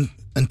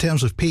 In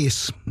terms of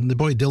pace, the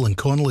boy Dylan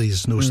Connolly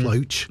is no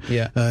slouch.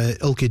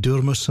 Ilke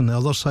Durmus on the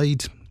other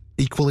side,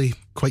 equally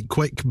quite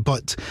quick,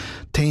 but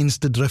tends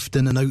to drift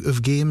in and out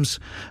of games.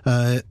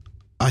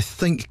 I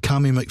think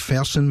Cammy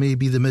McPherson may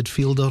be the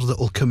midfielder that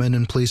will come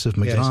in place of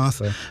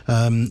McGrath.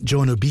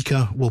 John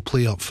Obika will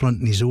play up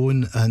front in his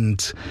own,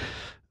 and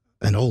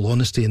in all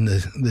honesty, in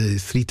the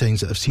 3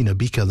 times that I've seen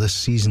Obika this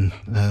season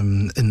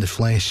in the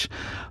flesh,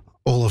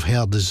 all I've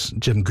heard is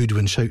Jim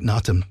Goodwin shouting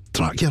at him,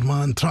 track your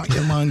man,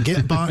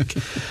 get back.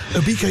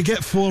 Obika,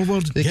 get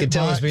forward. They can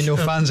tell there's been no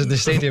fans in the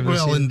stadium.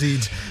 Well,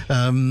 indeed.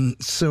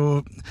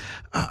 So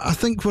I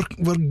think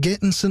we're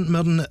getting St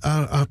Mirren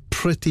a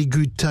pretty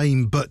good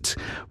time, but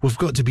we've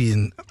got to be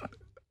in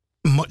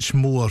much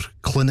more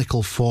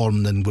clinical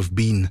form than we've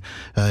been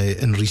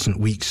in recent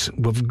weeks.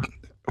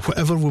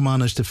 Whatever we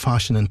manage to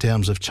fashion in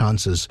terms of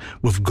chances,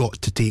 we've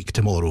got to take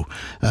tomorrow.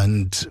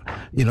 And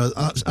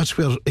that's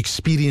where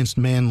experienced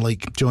men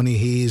like Johnny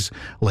Hayes,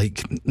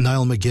 like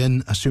Niall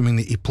McGinn, assuming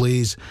that he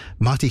plays,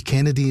 Matty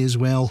Kennedy as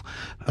well,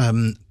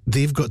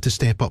 they've got to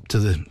step up to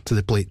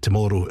the plate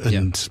tomorrow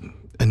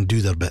and do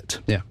their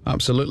bit. Yeah,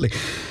 absolutely.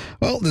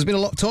 Well, there's been a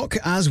lot of talk,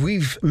 as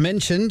we've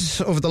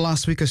mentioned, over the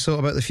last week or so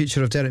about the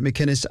future of Derek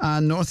McInnes,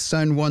 and North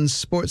Sound 1's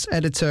sports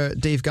editor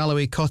Dave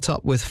Galloway caught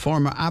up with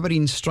former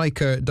Aberdeen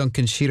striker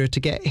Duncan Shearer to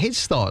get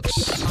his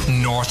thoughts.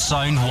 North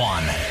Sound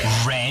 1,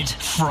 Red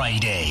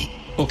Friday.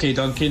 OK,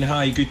 Duncan,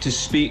 hi, good to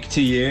speak to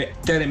you.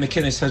 Derek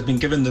McInnes has been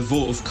given the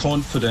vote of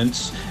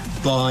confidence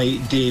by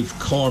Dave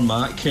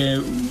Cormack.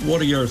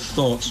 What are your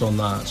thoughts on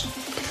that?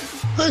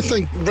 I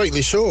think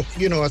rightly so.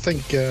 I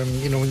think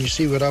when you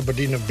see where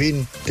Aberdeen have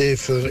been, Dave,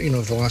 for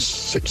the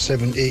last 6,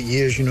 7, 8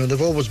 years,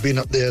 they've always been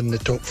up there in the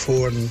top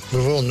 4, and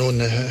we've all known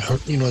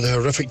the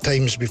horrific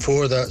times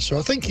before that. So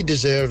I think he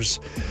deserves,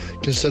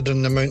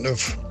 considering the amount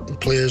of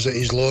players that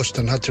he's lost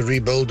and had to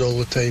rebuild all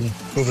the time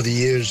over the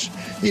years,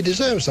 he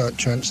deserves that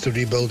chance to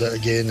rebuild it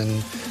again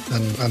and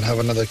have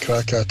another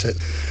crack at it.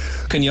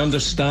 Can you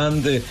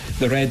understand the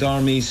Red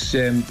Army's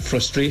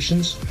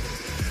frustrations?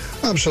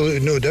 Absolutely,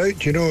 no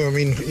doubt. A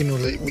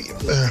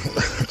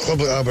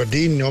club like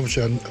Aberdeen,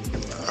 obviously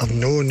have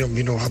known,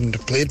 having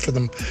played for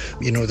them,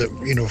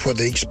 that what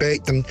they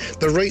expect, and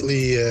they're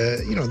rightly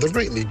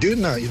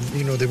doing that.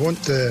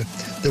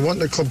 They want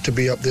the club to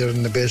be up there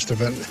in the best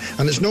of it,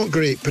 and it's not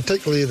great,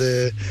 particularly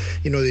the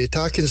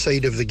attacking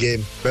side of the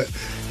game. But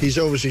he's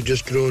obviously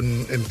just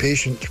grown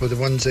impatient with the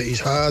ones that he's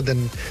had,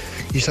 and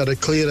he's had a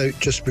clear out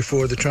just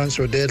before the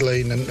transfer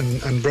deadline,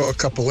 and brought a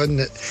couple in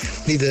that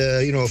need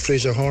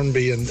Fraser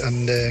Hornby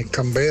and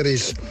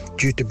Cumberry's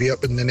due to be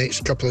up in the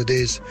next couple of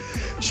days.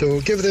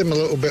 So give them a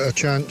little bit of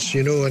chance,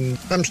 and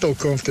I'm still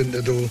confident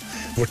that they'll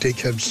overtake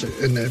Hibs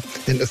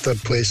into third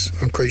place.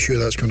 I'm quite sure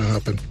that's going to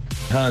happen.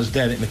 Has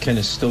Derek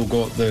McInnes still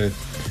got the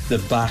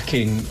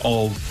backing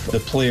of the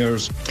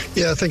players?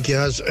 Yeah, I think he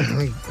has,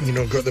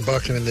 got the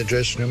backing in the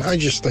dressing room. I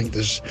just think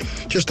there's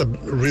just a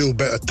real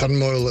bit of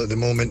turmoil at the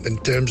moment in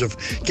terms of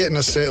getting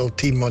a settled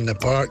team on the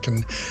park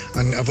and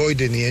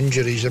avoiding the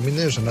injuries. I mean,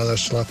 there's another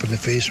slap in the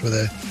face with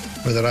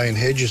the Ryan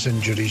Hedges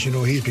injuries.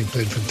 He's been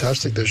playing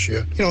fantastic this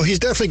year. He's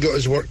definitely got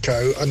his work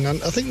cut out, and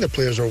I think the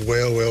players are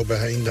well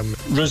behind him.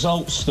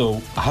 Results,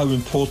 though, how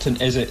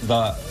important is it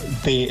that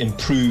they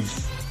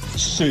improve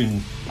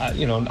soon?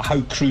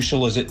 How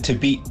crucial is it to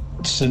beat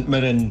St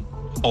Mirren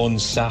on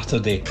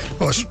Saturday?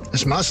 Well,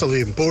 it's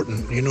massively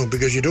important,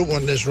 because you don't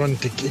want this run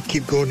to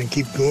keep going,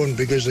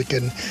 because it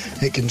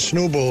can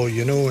snowball,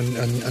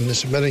 and the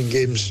St Mirren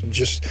games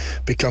just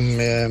become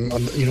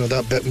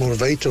that bit more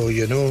vital,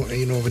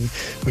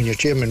 when your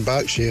chairman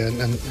backs you,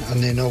 and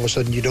then all of a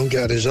sudden you don't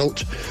get a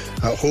result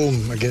at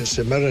home against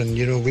St Mirren.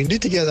 We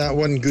need to get that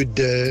one good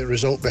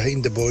result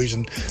behind the boys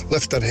and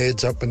lift their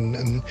heads up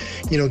and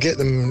get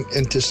them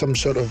into some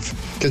sort of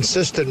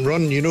consistent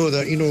run,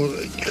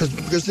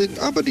 because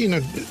Aberdeen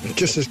are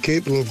just as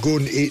capable of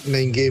going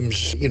 8-9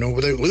 games,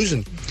 without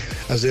losing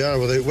as they are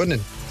without winning.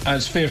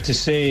 It's fair to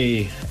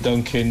say,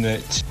 Duncan,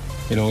 that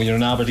you're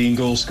an Aberdeen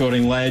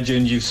goal-scoring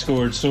legend. You've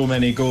scored so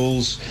many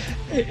goals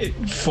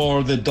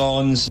for the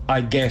Dons.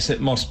 I guess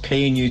it must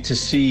pain you to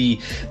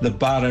see the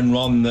barren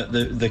run that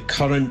the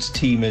current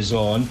team is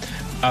on.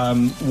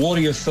 What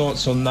are your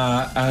thoughts on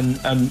that,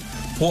 and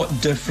what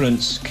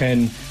difference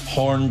can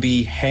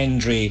Hornby,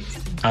 Hendry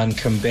and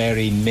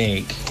Cumberry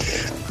make?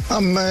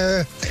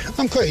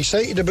 I'm quite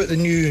excited about the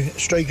new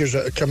strikers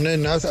that are coming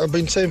in. I've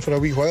been saying for a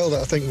wee while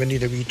that I think we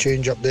need a wee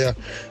change up there,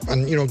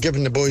 and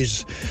giving the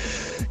boys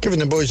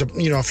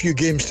a few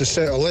games to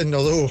settle in.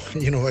 Although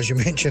as you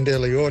mentioned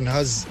earlier on,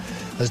 has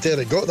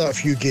Derek got that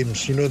few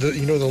games?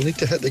 They'll need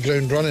to hit the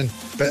ground running.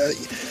 But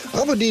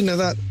Aberdeen are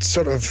that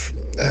sort of,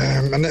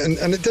 and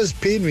it does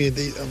pain me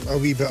a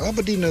wee bit.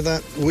 Aberdeen are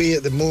that way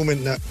at the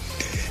moment that,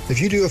 if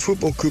you do a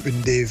football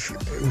coupon, Dave,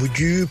 would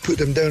you put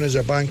them down as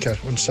a banker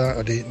on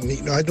Saturday?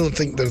 I don't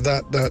think they're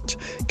that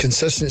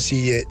consistency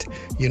yet.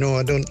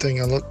 I don't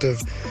think a lot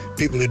of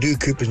people who do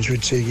coupons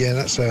would say, yeah,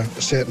 that's a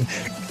certain.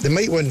 They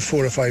might win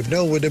 4 or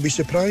 5-0. Would I be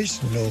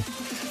surprised? No.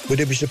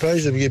 Would I be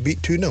surprised if we get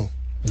beat 2-0?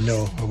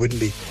 No, I wouldn't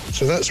be.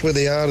 So that's where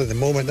they are at the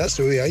moment. That's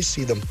the way I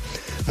see them.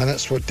 And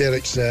that's what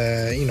Derek's,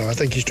 I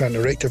think he's trying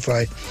to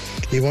rectify.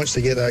 He wants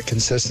to get that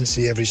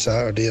consistency every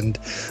Saturday, and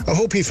I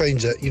hope he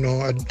finds it.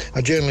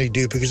 I generally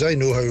do, because I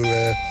know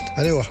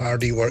how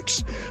hard he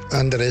works,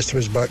 and the rest of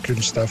his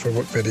backroom staff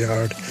work very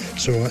hard.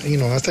 So,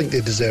 I think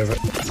they deserve it.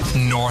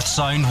 North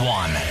Sound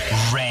 1,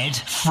 Red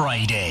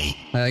Friday.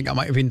 I think that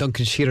might have been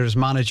Duncan Shearer's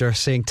manager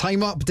saying,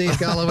 "Time up, Dave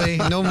Galloway.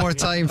 No more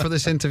time for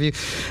this interview."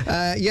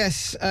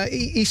 Yes,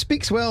 he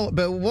speaks well,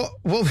 but what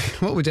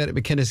would Derek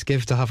McInnes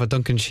give to have a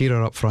Duncan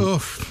Shearer up front?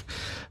 Oh,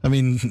 I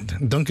mean,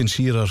 Duncan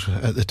Shearer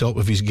at the top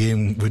of his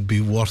game would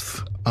be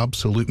worth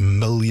absolute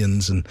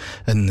millions in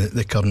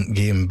the current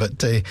game.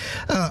 But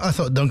I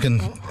thought Duncan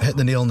hit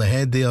the nail on the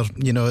head there.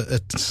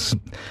 It's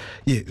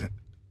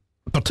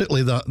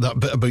particularly that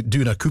bit about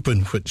doing a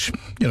coupon, which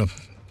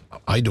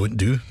I don't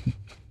do,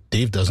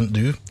 Dave doesn't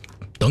do,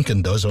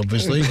 Duncan does,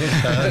 obviously.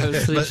 But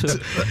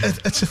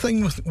it's a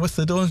thing with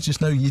the Dons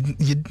just now.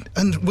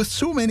 And with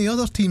so many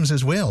other teams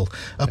as well,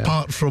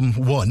 apart from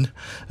one.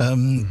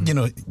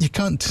 You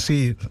can't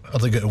say, are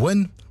they going to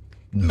win?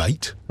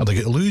 Might. Are they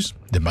going to lose?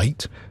 They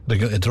might. Are they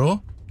going to draw?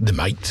 They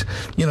might.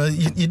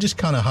 You just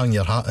kind of hang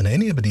your hat on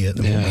anybody at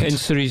the moment.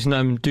 Hence the reason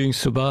I'm doing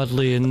so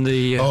badly in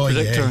the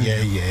predictor.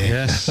 Yeah.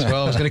 Yes.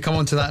 Well, I was going to come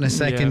on to that in a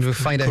second. We'll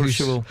find out who's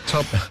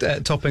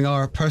topping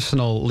our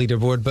personal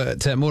leaderboard.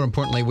 But more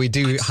importantly, we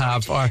do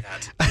have our.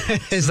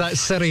 Is that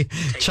Siri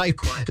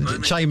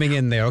chiming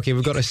in there? Okay,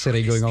 we've got a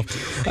Siri going off.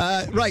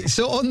 Right.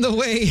 So on the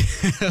way,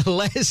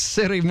 less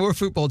Siri, more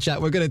football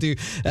chat. We're going to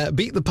do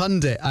Beat the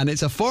Pundit, and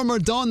it's a former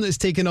Don that's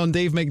taken on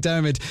Dave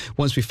McDermott.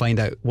 Once we find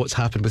out what's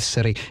happened with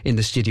Siri in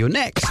the studio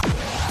next.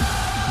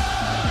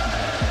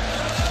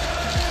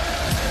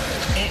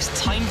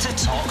 It's time to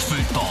talk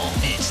football.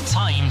 It's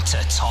time to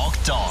talk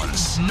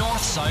Dons.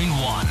 North Sound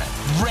 1,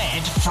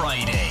 Red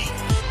Friday.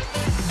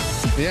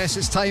 Yes,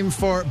 it's time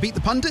for Beat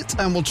the Pundit,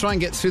 and we'll try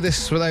and get through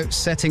this without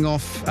setting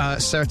off a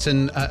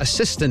certain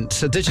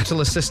assistant, a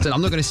digital assistant.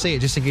 I'm not going to say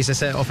it just in case I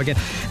set it off again.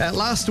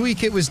 Last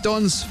week it was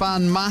Don's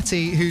fan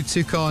Matty who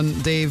took on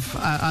Dave,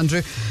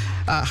 Andrew.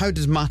 How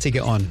does Matty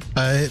get on?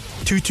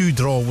 2-2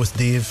 draw with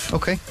Dave.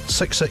 Okay.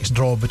 6-6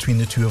 draw between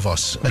the two of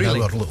us in our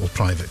little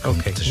private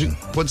competition.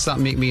 What does that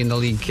make me in the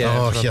league?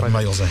 You're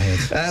miles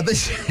ahead.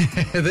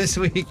 This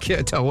week,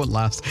 it won't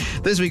last.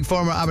 This week,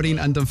 former Aberdeen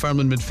and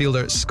Dunfermline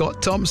midfielder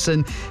Scott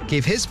Thompson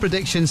gave his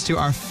predictions to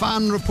our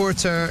fan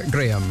reporter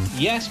Graham.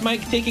 Yes,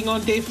 Mike, taking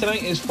on Dave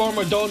tonight is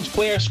former Dons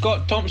player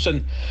Scott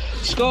Thompson.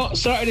 Scott,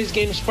 Saturday's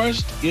games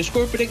first. Your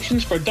score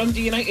predictions for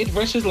Dundee United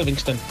versus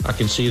Livingston. I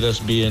can see this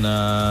being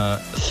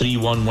a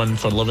 3-1 win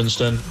for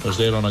Livingston, as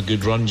they're on a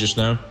good run just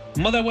now.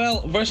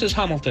 Motherwell versus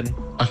Hamilton.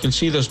 I can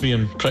see this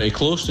being pretty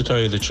close, to tell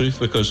you the truth,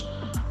 because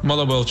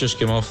Motherwell just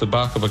came off the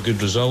back of a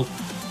good result,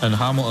 and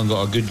Hamilton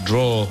got a good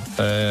draw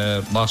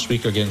last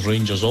week against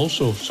Rangers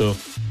also, so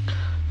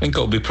I think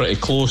it'll be pretty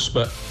close,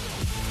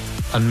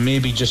 and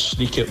maybe just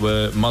sneak it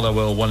with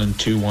Motherwell winning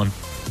 2-1.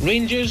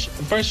 Rangers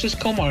versus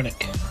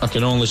Kilmarnock. I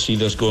can only see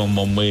this going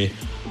one way,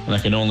 and I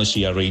can only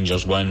see a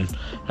Rangers win,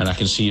 and I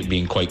can see it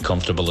being quite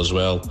comfortable as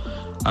well.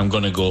 I'm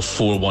going to go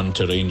 4-1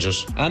 to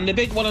Rangers. And the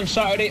big one on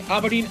Saturday,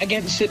 Aberdeen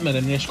against St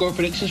Mirren. Your score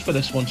predictions for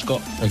this one,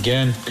 Scott?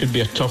 Again, could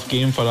be a tough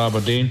game for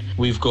Aberdeen.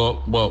 We've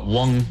got,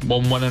 one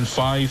win in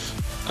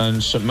 5,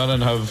 and St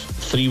Mirren have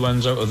 3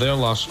 wins out of their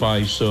last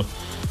 5, so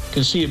I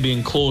can see it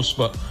being close,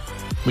 but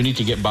we need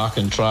to get back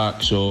on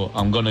track, so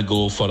I'm going to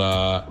go for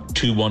a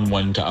 2-1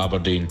 win to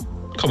Aberdeen.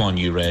 Come on,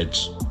 you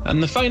Reds.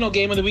 And the final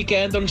game of the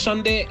weekend on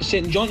Sunday,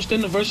 St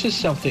Johnstone versus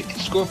Celtic.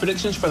 Score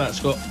predictions for that,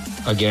 Scott?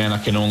 Again, I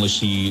can only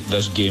see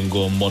this game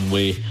going one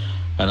way,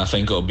 and I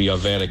think it'll be a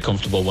very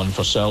comfortable win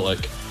for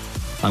Celtic.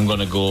 I'm going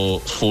to go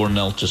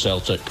 4-0 to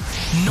Celtic.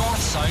 North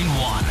Sound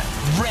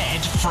 1,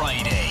 Red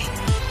Friday.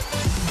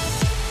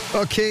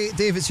 OK,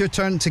 Dave, it's your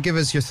turn to give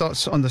us your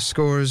thoughts on the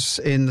scores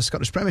in the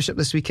Scottish Premiership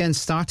this weekend,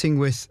 starting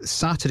with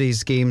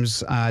Saturday's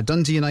games.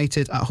 Dundee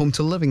United at home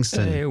to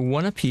Livingston.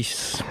 1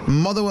 apiece.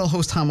 Motherwell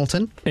host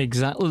Hamilton.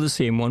 Exactly the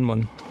same,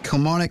 1-1.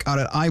 Kilmarnock are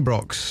at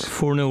Ibrox.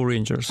 4-0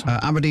 Rangers.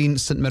 Aberdeen,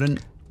 St Mirren.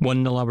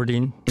 1-0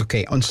 Aberdeen.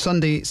 OK, on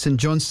Sunday, St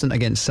Johnstone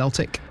against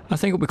Celtic. I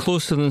think it'll be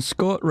closer than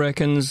Scott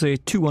reckons.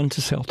 2-1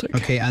 to Celtic.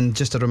 OK, and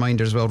just a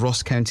reminder as well,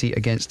 Ross County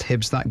against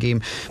Hibs. That game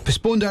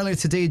postponed earlier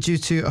today due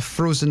to a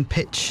frozen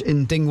pitch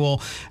in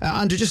Dingwall.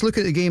 Andrew, just look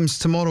at the games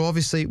tomorrow.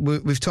 Obviously,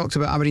 we've talked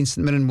about Aberdeen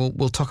St Mirren.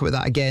 We'll talk about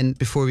that again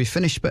before we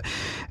finish. But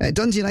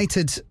Dundee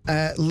United,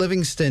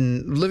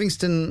 Livingston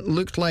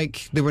looked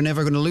like they were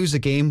never going to lose a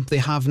game. They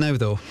have now,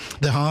 though.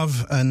 They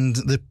have, and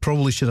they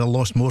probably should have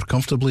lost more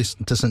comfortably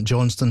to St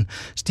Johnstone.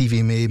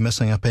 Stevie May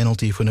missing a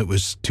penalty when it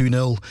was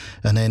 2-0,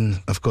 and then,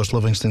 of course,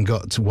 Livingston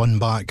got 1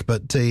 back,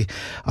 but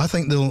I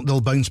think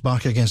they'll bounce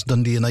back against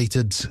Dundee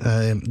United,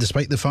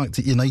 despite the fact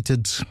that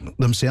United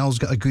themselves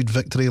got a good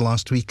victory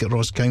last week at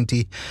Ross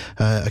County.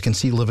 I can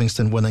see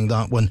Livingston winning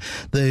that one.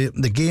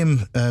 The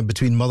game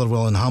between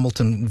Motherwell and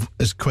Hamilton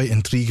is quite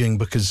intriguing,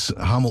 because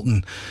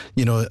Hamilton,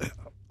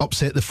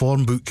 upset the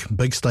form book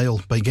big style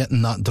by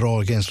getting that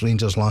draw against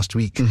Rangers last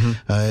week.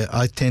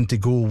 I tend to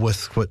go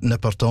with what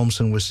Nipper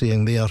Thompson was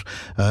saying there.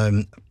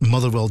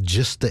 Motherwell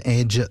just to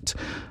edge it.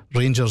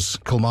 Rangers,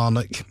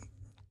 Kilmarnock,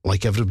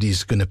 like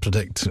everybody's going to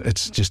predict,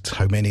 it's just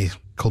how many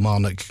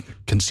Kilmarnock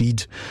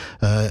concede.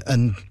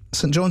 And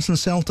St Johnstone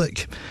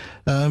Celtic,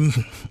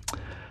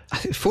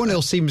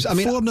 4-0 seems...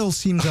 4-0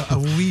 seems a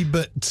wee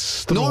bit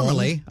strong.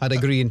 Normally, I'd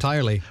agree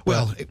entirely.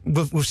 Well,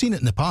 we've seen it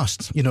in the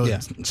past.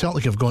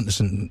 Celtic have gone to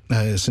St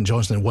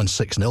Johnstone and won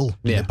 6-0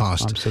 in the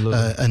past.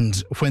 Absolutely.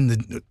 And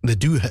when they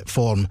do hit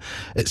form,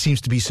 it seems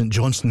to be St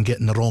Johnstone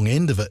getting the wrong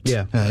end of it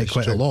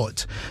quite a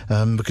lot.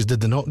 Because did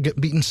they not get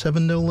beaten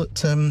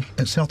 7-0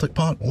 at Celtic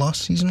Park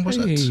last season, was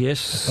it?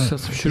 Yes,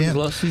 that's sure it was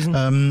last season.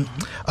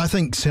 I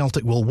think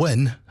Celtic will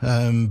win,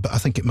 but I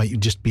think it might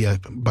just be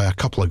by a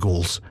couple of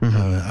goals.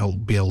 It'll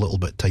be a little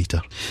bit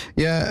tighter.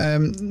 Yeah,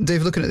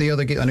 Dave, looking at the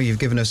other game, I know you've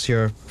given us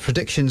your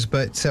predictions,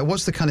 but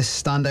what's the kind of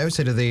standout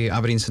outside of the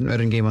Aberdeen St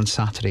Mirren game on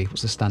Saturday?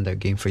 What's the standout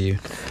game for you?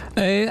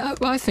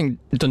 I think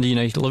Dundee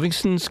United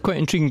Livingston's quite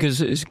intriguing,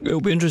 because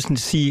it'll be interesting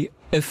to see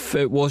if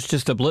it was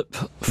just a blip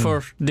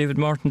for David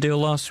Martindale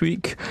last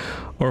week,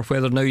 or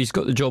whether now he's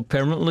got the job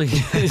permanently.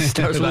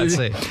 That's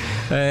it.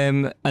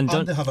 And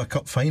they have a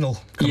cup final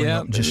coming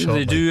up just shortly.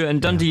 They do.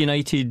 And Dundee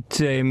United,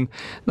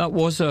 that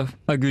was a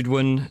good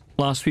win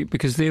last week,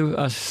 because they, as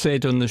I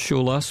said on the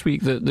show last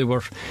week, that they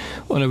were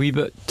on a wee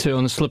bit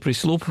on a slippery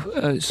slope,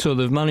 so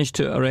they've managed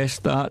to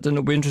arrest that, and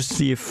it'll be interesting to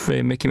see if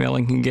Mickey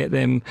Melling can get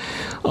them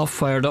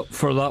fired up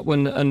for that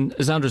one. And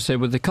as Andrew said,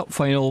 with the cup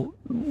final,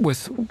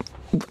 with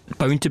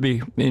bound to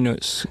be,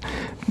 it's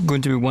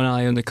going to be one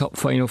eye on the cup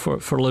final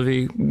for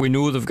Livy. We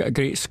know they've got a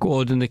great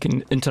squad, and they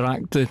can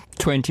interact, the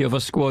 20 of a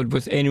squad,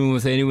 with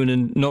anyone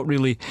and not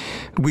really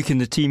weaken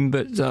the team,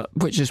 but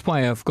which is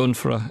why I've gone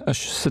for a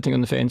sitting on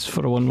the fence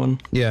for a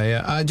 1-1. Yeah.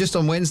 Just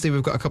on Wednesday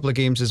we've got a couple of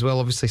games as well,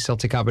 obviously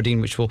Celtic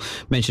Aberdeen, which we'll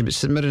mention, but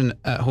St Mirren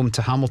at home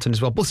to Hamilton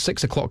as well, both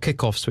 6 o'clock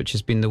kickoffs, which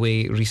has been the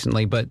way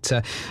recently. But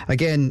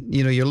again,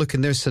 you're looking,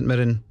 there's St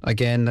Mirren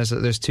again,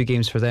 there's 2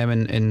 games for them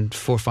in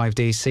 4 or 5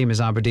 days, same as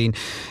Aberdeen.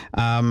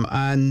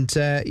 And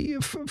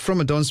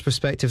from a Don's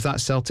perspective,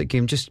 that Celtic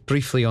game, just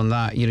briefly on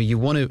that, you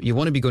want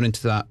to be going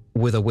into that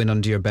with a win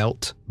under your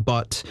belt,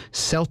 but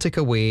Celtic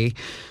away,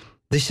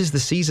 this is the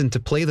season to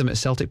play them at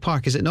Celtic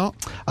Park, is it not?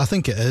 I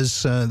think it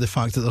is. The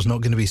fact that there's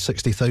not going to be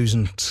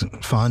 60,000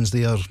 fans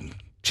there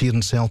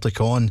cheering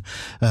Celtic on,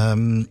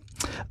 and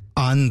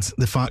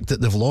the fact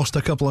that they've lost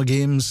a couple of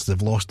games,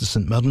 they've lost to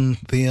St Mirren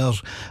there,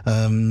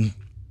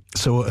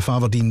 so if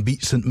Aberdeen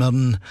beat St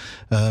Mirren,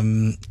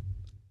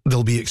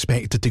 they'll be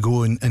expected to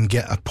go and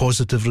get a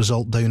positive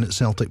result down at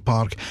Celtic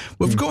Park.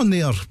 We've gone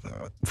there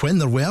when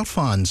there were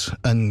fans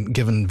and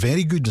given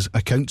very good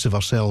accounts of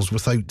ourselves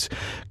without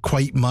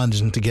quite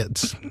managing to get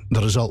the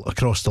result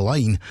across the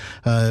line.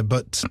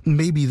 But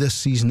maybe this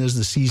season is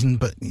the season,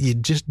 but you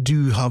just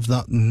do have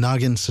that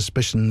nagging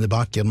suspicion in the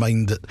back of your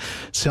mind that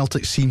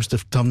Celtic seems to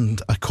have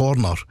turned a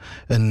corner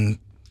in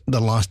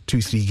the last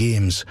 2-3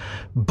 games.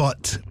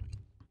 But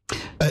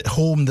at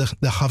home,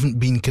 they haven't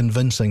been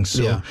convincing.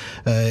 So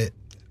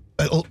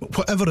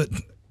whatever it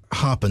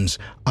happens,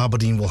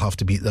 Aberdeen will have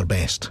to be at their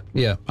best.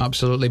 Yeah,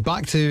 absolutely.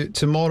 Back to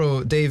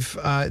tomorrow, Dave.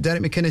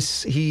 Derek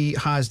McInnes, he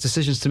has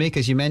decisions to make,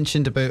 as you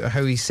mentioned, about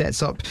how he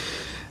sets up.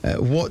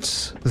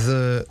 What's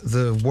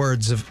the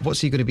words of what's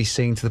he going to be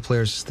saying to the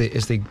players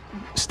as they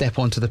step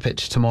onto the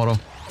pitch tomorrow?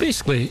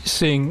 Basically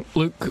saying,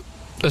 look,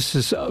 this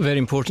is a very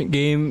important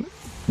game.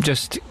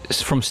 Just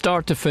from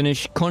start to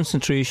finish,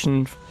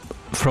 concentration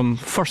from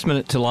first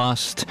minute to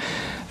last.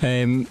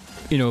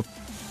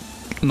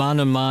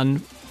 Man on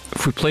man,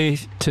 if we play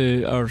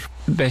to our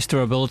best of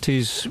our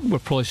abilities, we're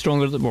probably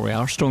stronger than, well, we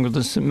are stronger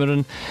than St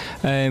Mirren.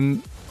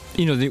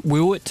 We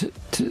owe it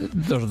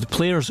the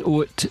players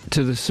owe it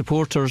to the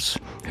supporters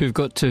who've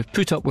got to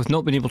put up with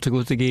not being able to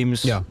go to the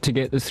games to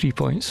get the 3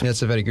 points. Yeah,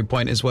 that's a very good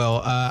point as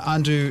well.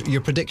 Andrew,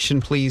 your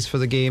prediction please for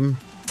the game.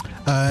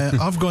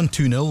 I've gone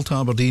 2-0 to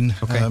Aberdeen.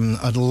 Okay.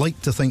 I'd like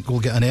to think we'll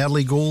get an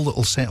early goal that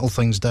will settle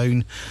things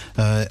down,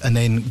 and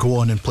then go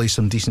on and play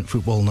some decent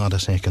football and add a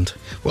second.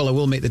 Well, it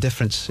will make the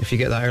difference if you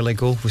get that early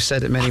goal. We've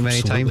said it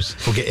many times.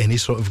 We'll get any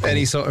sort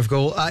of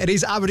goal. It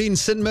is Aberdeen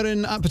St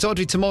Mirren at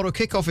Pittodrie tomorrow.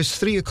 Kick-off is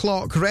 3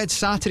 o'clock. Red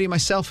Saturday,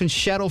 myself and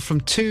Cheryl from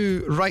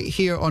 2 right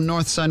here on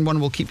North Sound 1.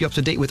 We'll keep you up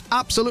to date with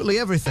absolutely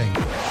everything.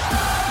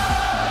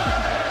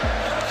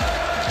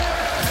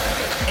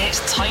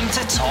 It's time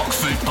to talk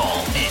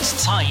football.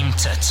 It's time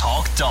to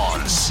talk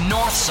Dons.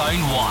 North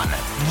Sound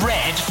 1,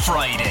 Red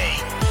Friday.